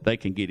hope that they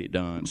can get it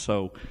done.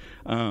 So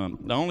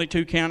the only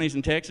two counties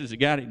in Texas that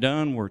got it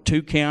done were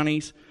two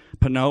counties,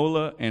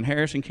 Panola and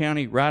Harrison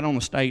County, right on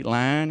the state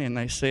line. And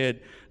they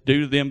said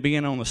due to them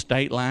being on the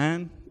state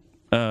line,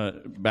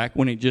 back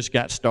when it just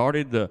got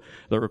started, the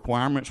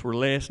requirements were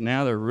less.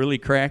 Now they're really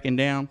cracking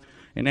down.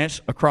 And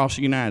that's across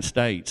the United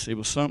States. It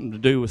was something to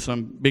do with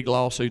some big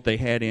lawsuit they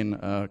had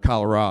in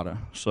Colorado.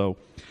 So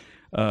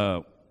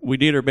we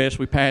did our best.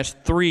 We passed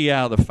 3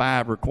 out of the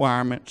 5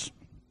 requirements.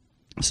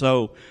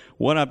 So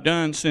what I've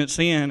done since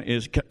then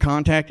is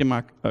contacted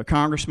my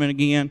congressman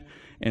again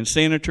and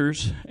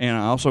senators, and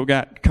I also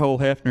got Cole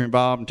Hefner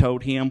involved and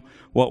told him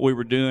what we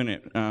were doing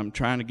at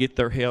trying to get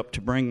their help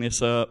to bring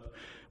this up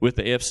with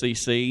the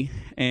FCC.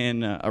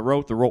 And I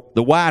wrote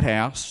the White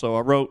House, so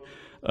I wrote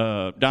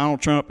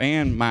Donald Trump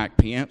and Mike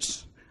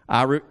Pence.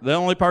 The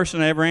only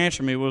person that ever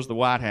answered me was the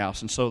White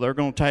House, and so they're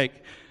going to take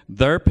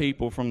their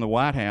people from the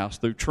White House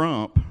through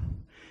Trump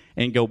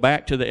and go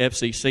back to the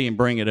FCC and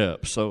bring it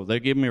up. So they're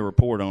giving me a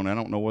report on it. I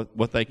don't know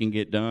what they can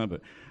get done,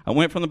 but I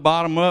went from the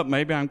bottom up.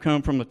 Maybe I'm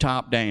coming from the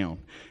top down.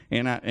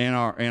 And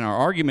our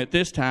argument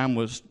this time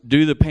was,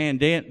 due to the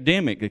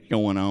pandemic that's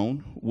going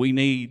on, we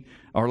need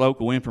our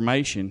local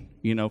information,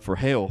 for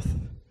health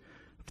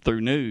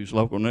through news,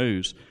 local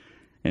news.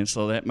 And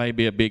so that may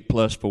be a big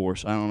plus for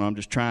us. I don't know. I'm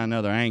just trying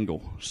another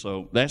angle.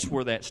 So that's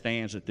where that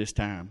stands at this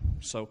time.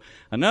 So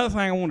another thing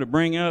I want to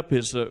bring up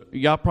is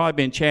y'all probably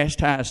been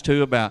chastised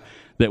too about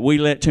that we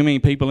let too many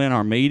people in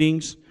our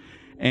meetings.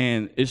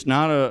 And it's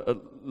not a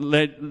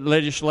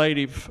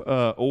legislative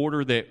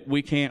order that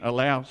we can't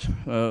allow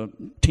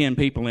 10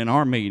 people in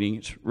our meeting.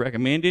 It's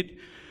recommended.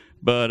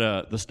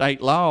 But the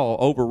state law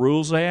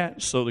overrules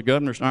that, so the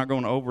governor's not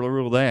going to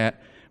overrule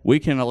that. We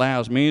can allow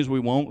as many as we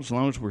want as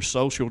long as we're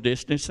social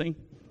distancing.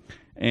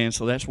 And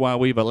so that's why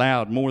we've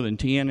allowed more than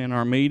 10 in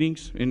our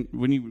meetings. And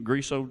wouldn't you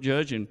agree so,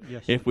 Judge? And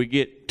yes, if we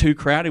get too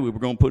crowded, we were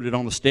going to put it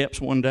on the steps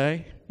one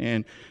day,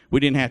 and we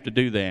didn't have to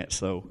do that.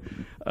 So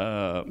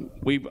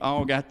we've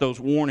all got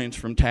those warnings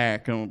from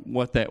TAC on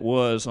what that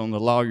was on the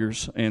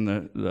lawyers and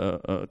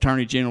the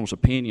Attorney General's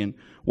opinion,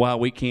 why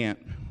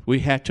we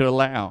have to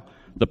allow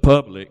the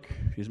public,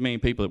 as many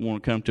people that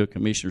want to come to a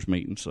commissioner's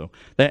meeting. So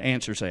that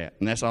answers that,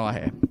 and that's all I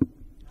have.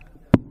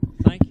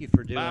 Thank you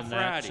for doing by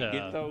that. Friday.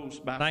 Get those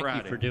by thank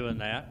Friday. You for doing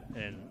that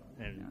and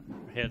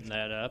heading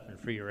that up, and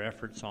for your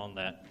efforts on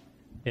that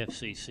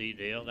FCC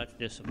deal. That's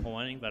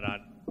disappointing, but I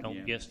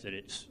don't guess that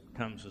it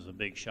comes as a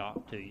big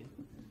shock to you,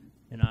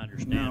 and I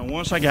understand. Now,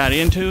 once I got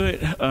into it,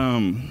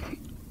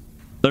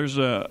 there's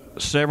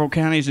several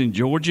counties in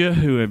Georgia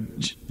who have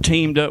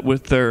teamed up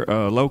with their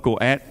local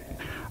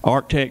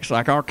architects,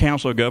 like our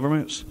council of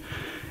governments,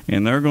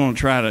 and they're going to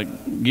try to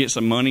get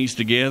some monies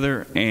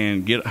together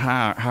and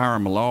hire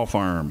them a law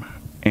firm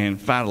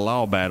and fight a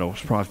law battle.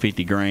 It's probably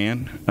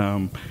 $50,000.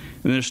 And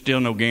there's still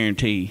no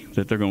guarantee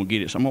that they're going to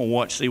get it. So I'm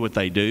going to see what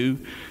they do,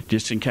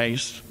 just in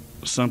case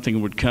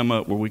something would come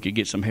up where we could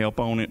get some help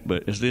on it.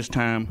 But at this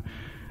time,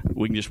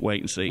 we can just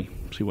wait and see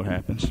what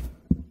happens.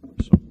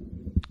 So.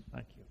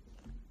 Thank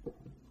you.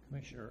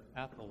 Commissioner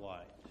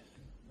Applewhite.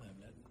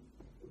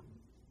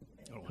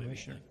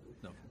 Commissioner.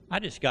 No. I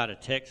just got a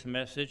text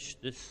message.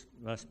 This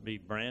must be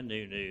brand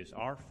new news.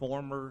 Our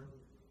former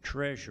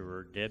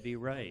treasurer, Debbie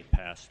Ray,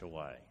 passed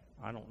away.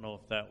 I don't know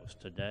if that was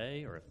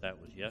today or if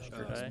that was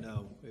yesterday.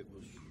 No, it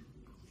was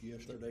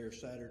yesterday or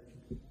Saturday.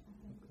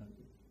 Okay.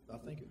 I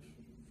think it was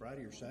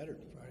Friday or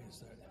Saturday. Friday or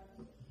Saturday.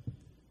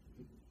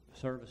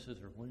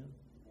 Services are when?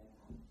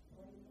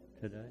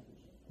 Today?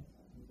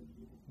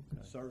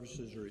 Okay.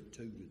 Services are at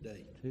 2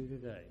 today. 2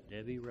 today.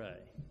 Debbie Ray.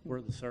 Where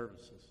are the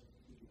services?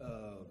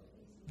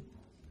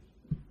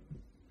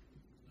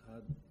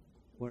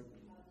 Where?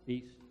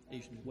 East?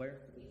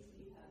 Where?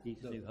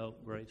 East New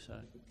Hope,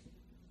 Graveside.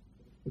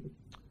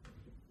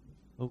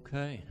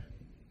 Okay.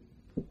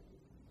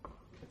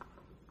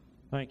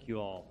 Thank you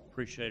all.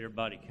 Appreciate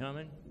everybody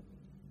coming.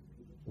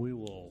 We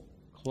will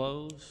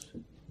close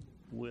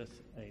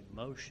with a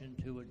motion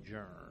to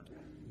adjourn.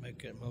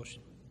 Make that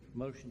motion.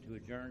 Motion to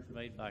adjourn is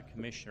made by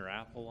Commissioner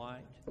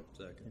Applewhite.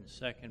 Second. And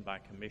second by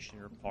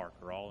Commissioner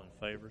Parker. All in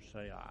favor,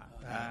 say aye.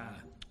 Aye.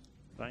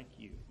 Thank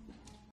you.